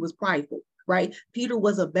him if he was prideful, right? Peter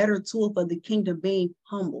was a better tool for the kingdom being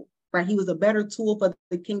humble, right? He was a better tool for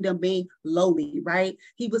the kingdom being lowly, right?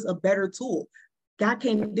 He was a better tool. God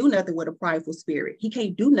can't do nothing with a prideful spirit. He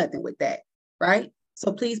can't do nothing with that, right?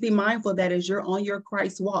 So please be mindful of that as you're on your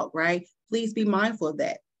Christ walk, right? Please be mindful of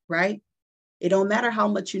that, right? It don't matter how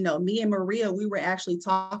much you know. Me and Maria, we were actually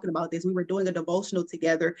talking about this. We were doing a devotional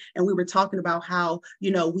together, and we were talking about how,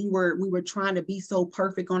 we were trying to be so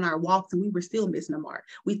perfect on our walks, and we were still missing the mark.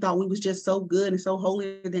 We thought we was just so good and so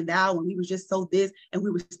holier than thou, and we were just so this, and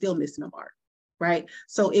we were still missing the mark. Right.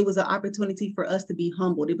 So it was an opportunity for us to be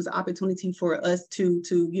humbled. It was an opportunity for us to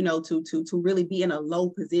really be in a low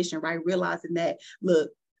position, right? Realizing that, look,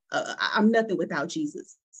 I'm nothing without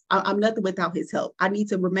Jesus. I'm nothing without his help. I need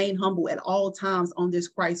to remain humble at all times on this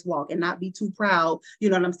Christ walk and not be too proud, you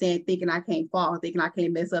know what I'm saying? Thinking I can't fall, thinking I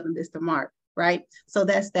can't mess up and miss the mark, right? So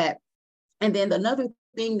that's that. And then another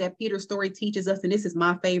thing that Peter's story teaches us, and this is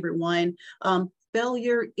my favorite one,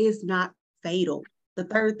 failure is not fatal. The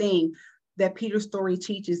third thing that Peter's story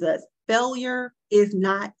teaches us, failure is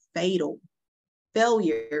not fatal.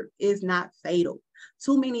 Failure is not fatal.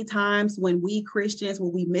 Too many times when we Christians,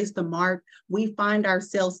 when we miss the mark, we find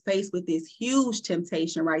ourselves faced with this huge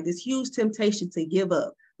temptation, right? This huge temptation to give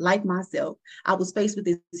up. Like myself, I was faced with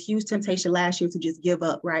this huge temptation last year to just give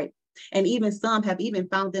up, right? And even some have even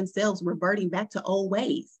found themselves reverting back to old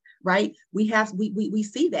ways, right? We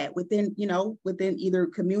see that within, within either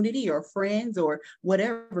community or friends or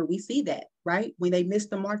whatever. We see that, right? When they miss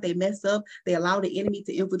the mark, they mess up, they allow the enemy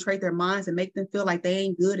to infiltrate their minds and make them feel like they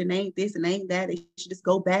ain't good and ain't this and ain't that. They should just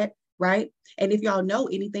go back, right? And if y'all know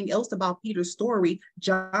anything else about Peter's story,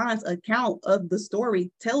 John's account of the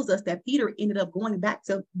story tells us that Peter ended up going back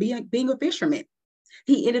to being a fisherman.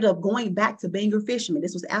 He ended up going back to being a fisherman.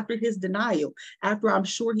 This was after his denial, after I'm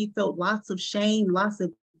sure he felt lots of shame, lots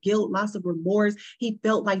of guilt, lots of remorse. He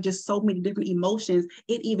felt like just so many different emotions.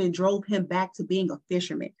 It even drove him back to being a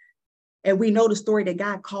fisherman. And we know the story that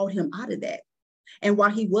God called him out of that. And while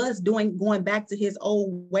he was going back to his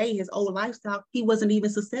old way, his old lifestyle, he wasn't even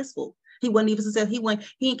successful. He wasn't even successful.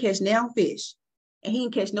 He didn't catch now fish. And he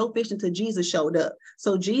didn't catch no fish until Jesus showed up.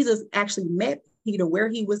 So Jesus actually met Peter where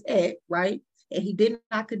he was at, right? And he did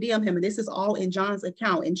not condemn him. And this is all in John's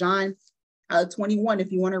account, in John 21, if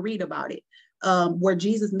you want to read about it, where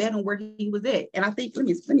Jesus met him where he was at. And I think, let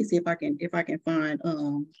me see if I can find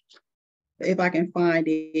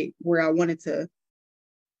it where I wanted to,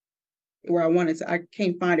 I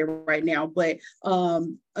can't find it right now, but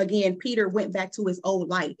again, Peter went back to his old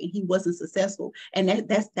life and he wasn't successful. And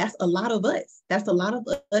that's a lot of us. That's a lot of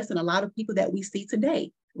us and a lot of people that we see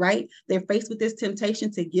today, right? They're faced with this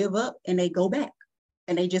temptation to give up and they go back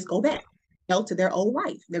and they just go back, to their old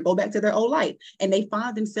life. They go back to their old life and they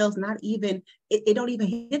find themselves not even, it don't even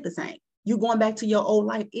hit the same. You going back to your old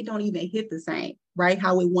life, it don't even hit the same, right?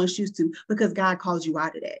 How it once used to, because God calls you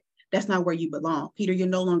out of that. That's not where you belong. Peter, you're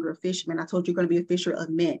no longer a fisherman. I told you you're going to be a fisher of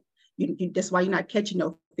men. That's why you're not catching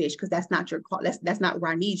no fish, because that's not your call. That's not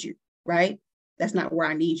where I need you, right? That's not where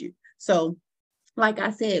I need you. So, like I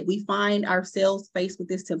said, we find ourselves faced with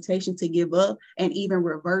this temptation to give up and even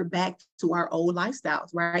revert back to our old lifestyles,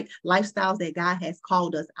 right? Lifestyles that God has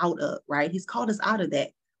called us out of, right? He's called us out of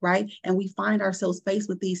that. Right. And we find ourselves faced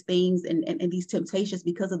with these things and these temptations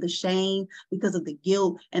because of the shame, because of the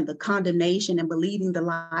guilt and the condemnation and believing the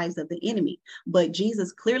lies of the enemy. But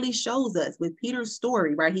Jesus clearly shows us with Peter's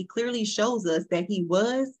story, right? He clearly shows us that he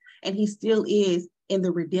was and he still is in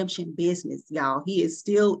the redemption business, y'all. He is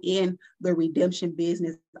still in the redemption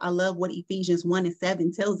business. I love what Ephesians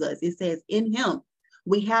 1:7 tells us. It says, in him,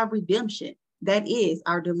 we have redemption. That is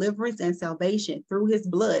our deliverance and salvation through his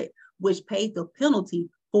blood, which paid the penalty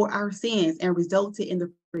for our sins and resulted in the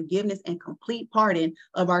forgiveness and complete pardon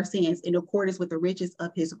of our sins in accordance with the riches of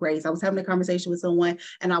his grace. I was having a conversation with someone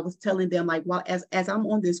and I was telling them, like, well, as I'm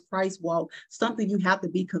on this Christ walk, something you have to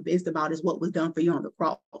be convinced about is what was done for you on the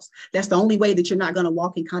cross. That's the only way that you're not going to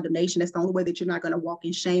walk in condemnation. That's the only way that you're not going to walk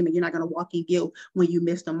in shame and you're not going to walk in guilt when you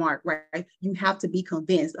miss the mark, right? You have to be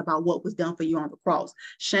convinced about what was done for you on the cross.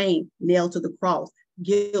 Shame nailed to the cross,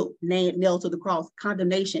 guilt nailed to the cross,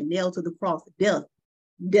 condemnation nailed to the cross, death,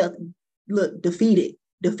 look, defeated.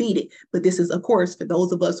 But this is, of course, for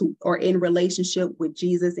those of us who are in relationship with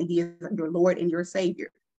Jesus and he is your Lord and your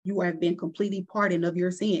Savior. You have been completely pardoned of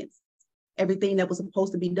your sins. Everything that was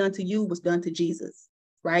supposed to be done to you was done to Jesus,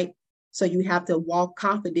 right? So you have to walk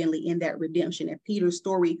confidently in that redemption. And Peter's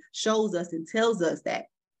story shows us and tells us that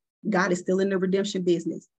God is still in the redemption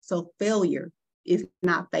business. So failure is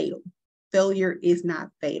not fatal. Failure is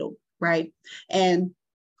not fatal, right? And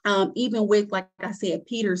even with, like I said,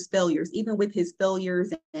 Peter's failures, even with his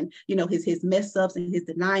failures and, his mess ups and his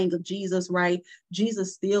denying of Jesus, right?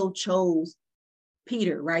 Jesus still chose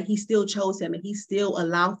Peter, right? He still chose him and he still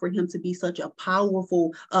allowed for him to be such a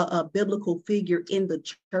powerful biblical figure in the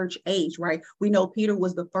church age, right? We know Peter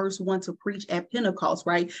was the first one to preach at Pentecost,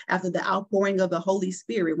 right? After the outpouring of the Holy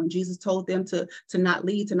Spirit, when Jesus told them to not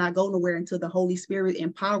leave, to not go nowhere until the Holy Spirit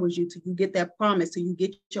empowers you, till you get that promise, till you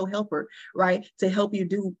get your helper, right? To help you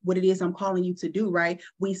do what it is I'm calling you to do, right?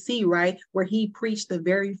 We see, right, where he preached the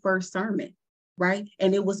very first sermon, right?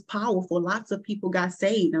 And it was powerful. Lots of people got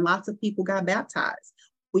saved and lots of people got baptized.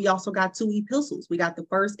 We also got 2 epistles. We got the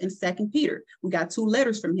 1st and 2nd Peter. We got 2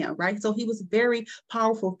 letters from him, right? So he was a very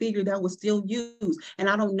powerful figure that was still used. And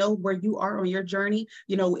I don't know where you are on your journey,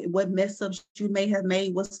 what mess ups you may have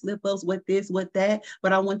made, what slip ups, what this, what that.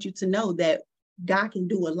 But I want you to know that God can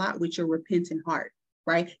do a lot with your repentant heart,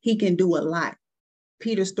 right? He can do a lot.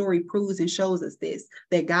 Peter's story proves and shows us this,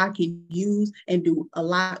 that God can use and do a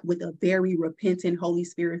lot with a very repentant, Holy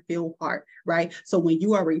Spirit filled heart, right? So when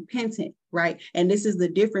you are repentant, right? And this is the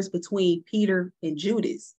difference between Peter and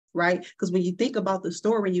Judas, right? Because when you think about the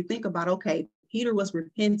story, when you think about, okay, Peter was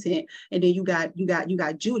repentant, and then you got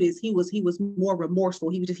Judas. He was more remorseful.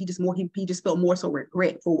 He just felt more so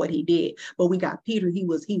regret for what he did. But we got Peter. He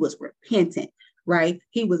was repentant, right?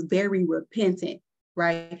 He was very repentant,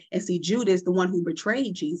 right? And see, Judas, the one who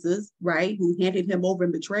betrayed Jesus, right, who handed him over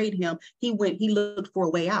and betrayed him, he looked for a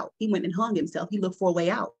way out. He went and hung himself. He looked for a way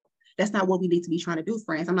out. That's not what we need to be trying to do,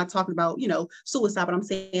 friends. I'm not talking about, suicide, but I'm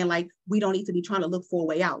saying, like, we don't need to be trying to look for a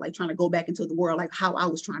way out, like trying to go back into the world, like how I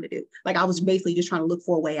was trying to do. Like, I was basically just trying to look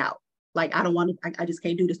for a way out. Like, I don't want to, I just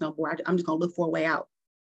can't do this no more. I'm just going to look for a way out.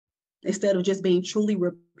 Instead of just being truly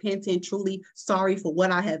repentant, truly sorry for what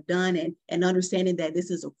I have done, and understanding that this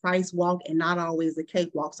is a Christ walk and not always a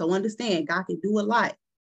cakewalk. So understand, God can do a lot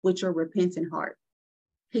with your repentant heart.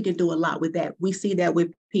 He can do a lot with that. We see that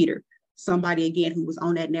with Peter, somebody again who was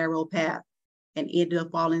on that narrow path and ended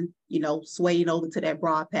up falling, swaying over to that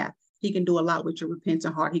broad path. He can do a lot with your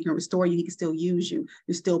repentant heart. He can restore you. He can still use you.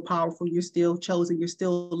 You're still powerful. You're still chosen. You're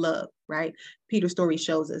still loved, right? Peter's story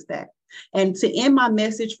shows us that. And to end my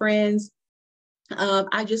message, friends,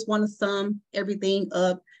 I just want to sum everything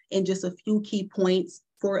up in just a few key points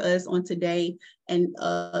for us on today. And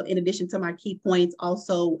in addition to my key points,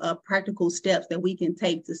 also practical steps that we can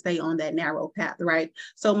take to stay on that narrow path, right?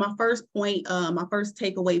 So my first point, my first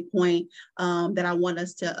takeaway point that I want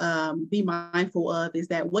us to be mindful of is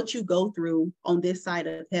that what you go through on this side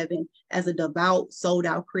of heaven as a devout, sold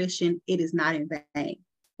out Christian, it is not in vain,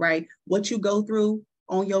 right? What you go through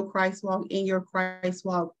on your Christ walk, in your Christ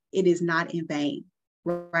walk, it is not in vain,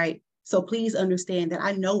 right? So please understand that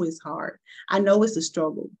I know it's hard. I know it's a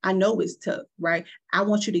struggle. I know it's tough, right? I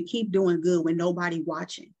want you to keep doing good when nobody's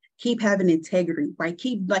watching. Keep having integrity, right?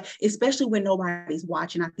 Keep, like, especially when nobody's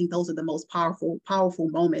watching. I think those are the most powerful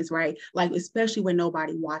moments, right? Like, especially when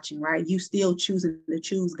nobody's watching, right? You still choosing to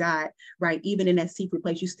choose God, right? Even in that secret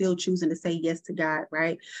place, you still choosing to say yes to God,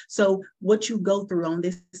 right? So what you go through on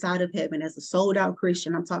this side of heaven as a sold out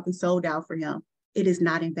Christian, I'm talking sold out for him, it is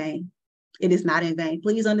not in vain. It is not in vain.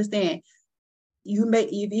 Please understand,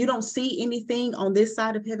 if you don't see anything on this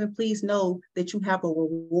side of heaven, please know that you have a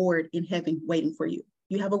reward in heaven waiting for you.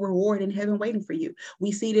 You have a reward in heaven waiting for you.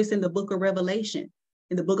 We see this in the book of Revelation.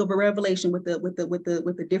 In the book of Revelation with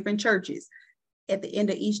the different churches. At the end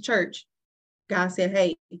of each church, God said,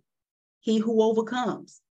 hey, he who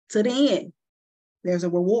overcomes to the end, there's a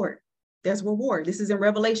reward. There's a reward. This is in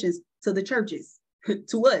Revelations to the churches,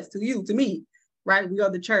 to us, to you, to me, right? We are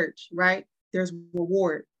the church, right? There's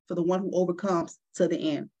reward for the one who overcomes to the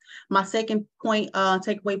end. My second point,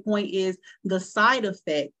 takeaway point, is the side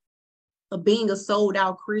effect of being a sold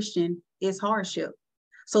out Christian is hardship.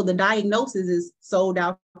 So the diagnosis is sold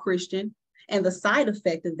out Christian, and the side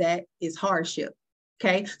effect of that is hardship.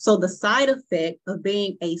 Okay. So the side effect of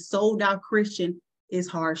being a sold out Christian is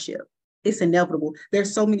hardship. It's inevitable.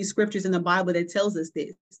 There's so many scriptures in the Bible that tells us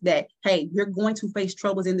this, that, hey, you're going to face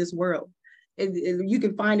troubles in this world. You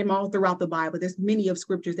can find them all throughout the Bible. There's many of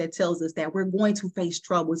scriptures that tells us that we're going to face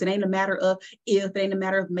troubles. It ain't a matter of if, it ain't a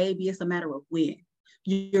matter of maybe, it's a matter of when.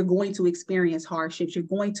 You're going to experience hardships. You're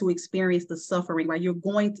going to experience the suffering, right?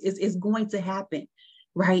 It's going to happen,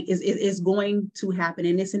 right? It's going to happen,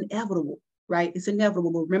 and it's inevitable, right? It's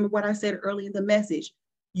inevitable. But remember what I said earlier in the message,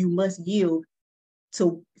 you must yield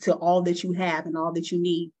to all that you have and all that you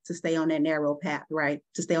need to stay on that narrow path, right?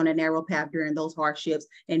 To stay on that narrow path during those hardships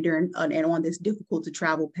and and on this difficult to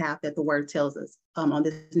travel path that the word tells us, on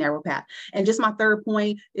this narrow path. And just my third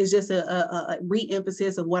point is just a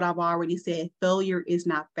re-emphasis of what I've already said. Failure is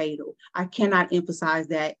not fatal. I cannot emphasize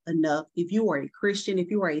that enough. If you are a Christian, if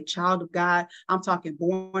you are a child of God, I'm talking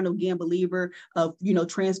born again believer of,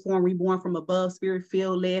 transformed, reborn from above, spirit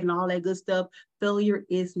filled, led, and all that good stuff, failure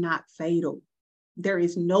is not fatal. There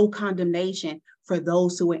is no condemnation for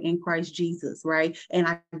those who are in Christ Jesus, right?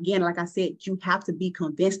 And again, like I said, you have to be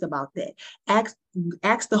convinced about that. Ask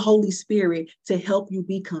the Holy Spirit to help you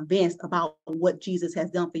be convinced about what Jesus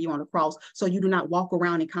has done for you on the cross, so you do not walk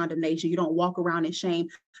around in condemnation. You don't walk around in shame.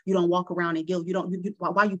 You don't walk around in guilt.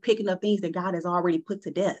 Why are you picking up things that God has already put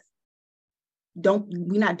to death?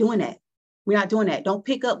 We're not doing that. We're not doing that. Don't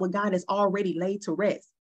pick up what God has already laid to rest.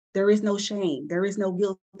 There is no shame. There is no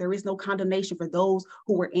guilt. There is no condemnation for those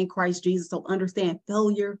who are in Christ Jesus. So understand,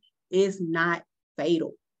 failure is not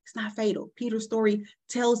fatal. It's not fatal. Peter's story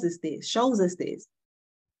tells us this, shows us this.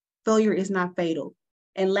 Failure is not fatal.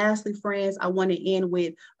 And lastly, friends, I want to end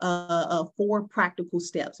with 4 practical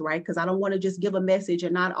steps, right? Because I don't want to just give a message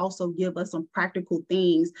and not also give us some practical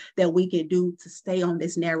things that we can do to stay on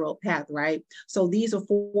this narrow path, right? So these are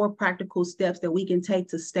 4 practical steps that we can take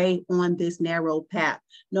to stay on this narrow path.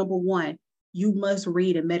 Number 1, you must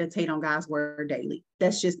read and meditate on God's word daily.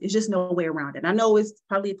 It's just no way around it. I know it's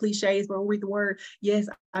probably a cliche, but read the word. Yes,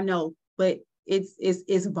 I know, but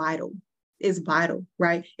it's vital. It's vital,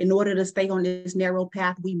 right? In order to stay on this narrow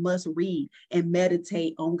path, we must read and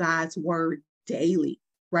meditate on God's word daily,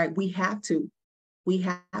 right? We have to. We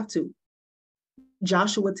have to.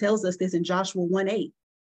 Joshua tells us this in Joshua 1:8.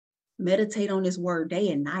 Meditate on this word day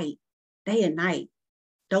and night, day and night.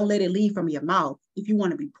 Don't let it leave from your mouth. If you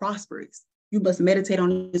want to be prosperous, you must meditate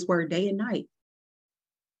on this word day and night.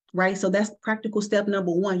 Right? So that's practical step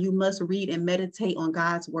number 1. You must read and meditate on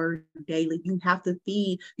God's word daily. You have to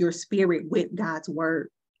feed your spirit with God's word.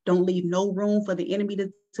 Don't leave no room for the enemy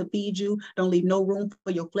to feed you. Don't leave no room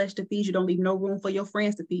for your flesh to feed you. Don't leave no room for your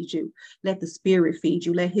friends to feed you. Let the spirit feed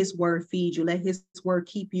you. Let his word feed you. Let his word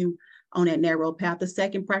keep you on that narrow path. The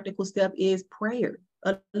second practical step is prayer.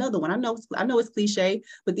 Another one. I know it's cliche,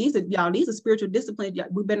 but these are spiritual disciplines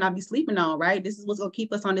we better not be sleeping on, right? This is what's going to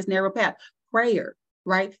keep us on this narrow path. Prayer.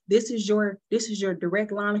 Right? This is your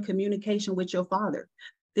direct line of communication with your Father.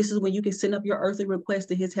 This is when you can send up your earthly request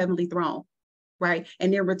to his heavenly throne, right?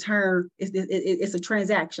 And in return, it's a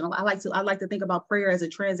transaction. I like to think about prayer as a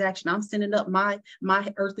transaction. I'm sending up my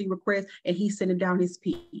earthly request, and he's sending down his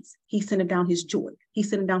peace. He's sending down his joy. He's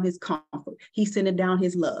sending down his comfort. He's sending down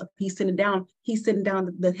his love. He's sending down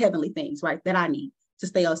the heavenly things, right, that I need to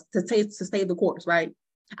stay the course, right?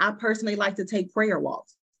 I personally like to take prayer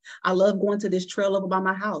walks. I love going to this trail over by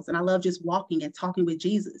my house, and I love just walking and talking with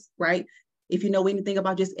Jesus, right? If you know anything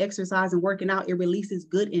about just exercise and working out, it releases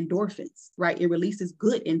good endorphins, right? It releases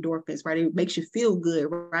good endorphins, right? It makes you feel good,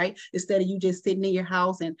 right? Instead of you just sitting in your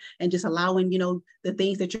house and just allowing, the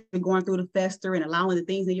things that you're going through to fester and allowing the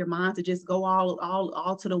things in your mind to just go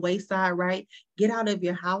all to the wayside, right? Get out of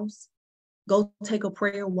your house. Go take a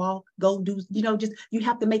prayer walk, go do, you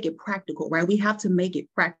have to make it practical, right? We have to make it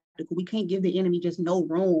practical. We can't give the enemy just no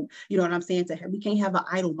room. You know what I'm saying? We can't have an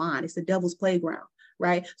idle mind. It's the devil's playground,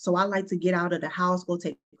 right? So I like to get out of the house, go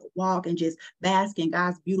take a walk and just bask in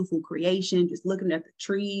God's beautiful creation, just looking at the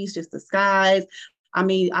trees, just the skies. I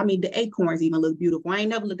mean, the acorns even look beautiful. I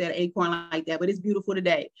ain't never looked at an acorn like that, but it's beautiful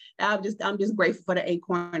today. I'm just grateful for the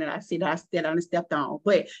acorn that I stepped on.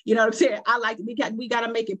 But you know what I'm saying? We got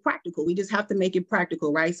to make it practical. We just have to make it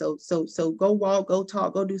practical, right? So go walk, go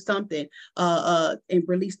talk, go do something, and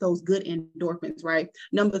release those good endorphins, right?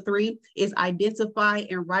 Number 3 is identify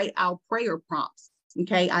and write out prayer prompts.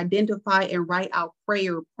 Okay, identify and write out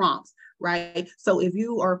prayer prompts, right? So if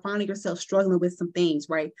you are finding yourself struggling with some things,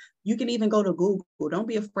 right, you can even go to Google. Don't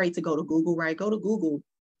be afraid to go to Google, right? Go to Google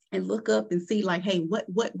and look up and see like, hey,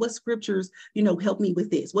 what scriptures, help me with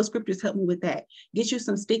this? What scriptures help me with that? Get you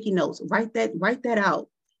some sticky notes, write that out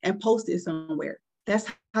and post it somewhere. That's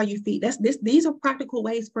how you feed. These are practical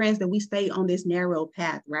ways, friends, that we stay on this narrow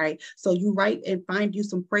path, right? So you write and find you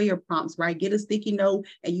some prayer prompts, right? Get a sticky note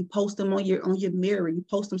and you post them on your mirror. You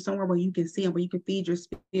post them somewhere where you can see them, where you can feed your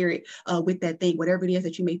spirit with that thing, whatever it is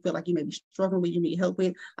that you may feel like you may be struggling with, you need help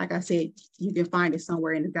with. Like I said, you can find it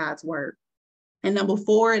somewhere in God's word. And number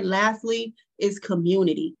 4, lastly, is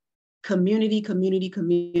community. Community.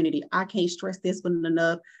 I can't stress this one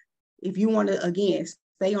enough. If you want to, again,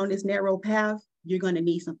 stay on this narrow path, you're going to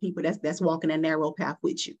need some people that's walking that narrow path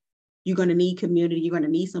with you. You're going to need community. You're going to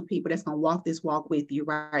need some people that's going to walk this walk with you,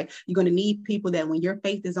 right? You're going to need people that when your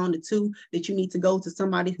faith is on the 2, that you need to go to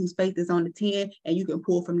somebody whose faith is on the 10, and you can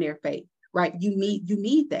pull from their faith, right? You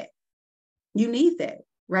need that. You need that,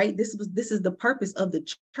 right? This is the purpose of the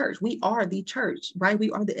church. We are the church, right? We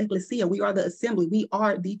are the ecclesia. We are the assembly. We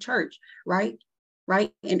are the church, right?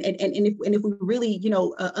 Right. And if we really,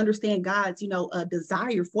 understand God's,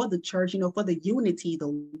 desire for the church, for the unity,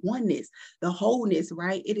 the oneness, the wholeness,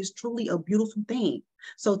 right? It is truly a beautiful thing.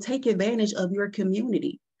 So take advantage of your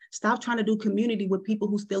community. Stop trying to do community with people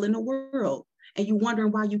who still in the world. And you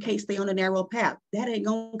wondering why you can't stay on a narrow path. That ain't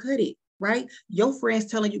gonna cut it, right? Your friends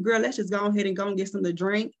telling you, girl, let's just go ahead and go and get something to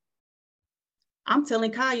drink. I'm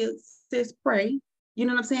telling Kaya, sis, pray. You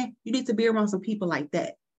know what I'm saying? You need to be around some people like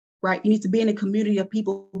that. Right? You need to be in a community of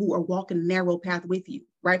people who are walking the narrow path with you,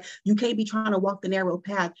 right? You can't be trying to walk the narrow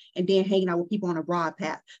path and then hanging out with people on a broad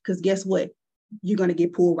path, because guess what? You're going to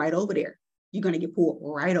get pulled right over there. You're going to get pulled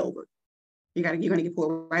right over. You're going to get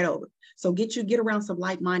pulled right over. So get around some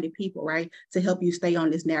like-minded people, right? To help you stay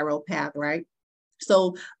on this narrow path, right?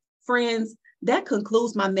 So friends, that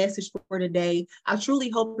concludes my message for today. I truly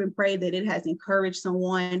hope and pray that it has encouraged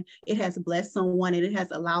someone, it has blessed someone, and it has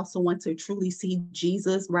allowed someone to truly see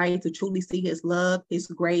Jesus, right? To truly see his love, his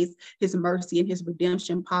grace, his mercy, and his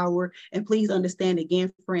redemption power. And please understand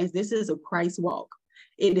again, friends, this is a Christ walk.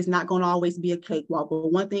 It is not going to always be a cakewalk,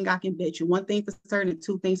 but one thing I can bet you, one thing for certain,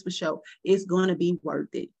 two things for sure, it's going to be worth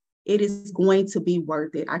it. It is going to be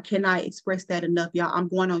worth it. I cannot express that enough, y'all. I'm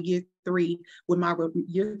going on year three with my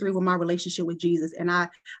relationship with Jesus, and I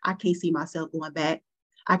can't see myself going back.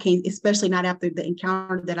 I can't, especially not after the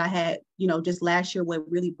encounter that I had, just last year, what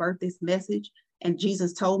really birthed this message. And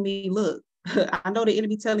Jesus told me, look, I know the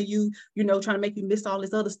enemy telling you, trying to make you miss all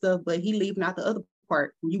this other stuff, but he leaving out the other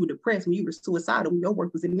part when you were depressed, when you were suicidal, when your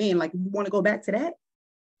work was in men. Like, you want to go back to that?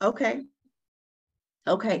 Okay.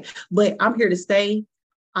 Okay. But I'm here to stay.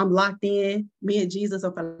 I'm locked in. Me and Jesus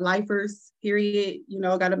are for lifers, period.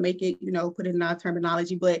 Got to make it, put it in our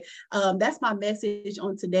terminology. But that's my message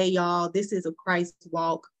on today, y'all. This is a Christ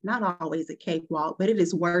walk, not always a cakewalk, but it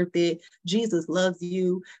is worth it. Jesus loves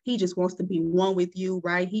you. He just wants to be one with you,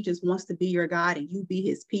 right? He just wants to be your God and you be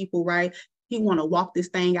his people, right? He want to walk this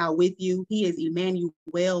thing out with you. He is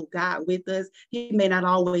Emmanuel, God with us. He may not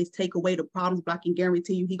always take away the problems, but I can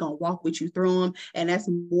guarantee you he going to walk with you through them. And that's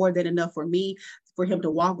more than enough for me, for him to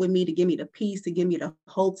walk with me, to give me the peace, to give me the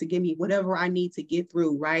hope, to give me whatever I need to get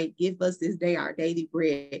through, right? Give us this day our daily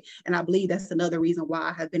bread. And I believe that's another reason why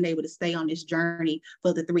I have been able to stay on this journey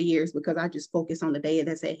for the 3 years, because I just focus on the day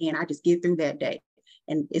that's at hand. I just get through that day.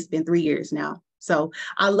 And it's been 3 years now. So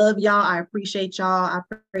I love y'all. I appreciate y'all. I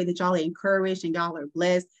pray that y'all are encouraged and y'all are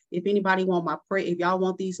blessed. If anybody want my prayer, if y'all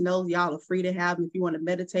want these notes, y'all are free to have them. If you want to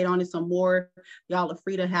meditate on it some more, y'all are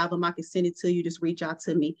free to have them. I can send it to you. Just reach out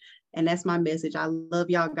to me. And that's my message. I love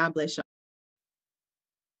y'all. God bless y'all.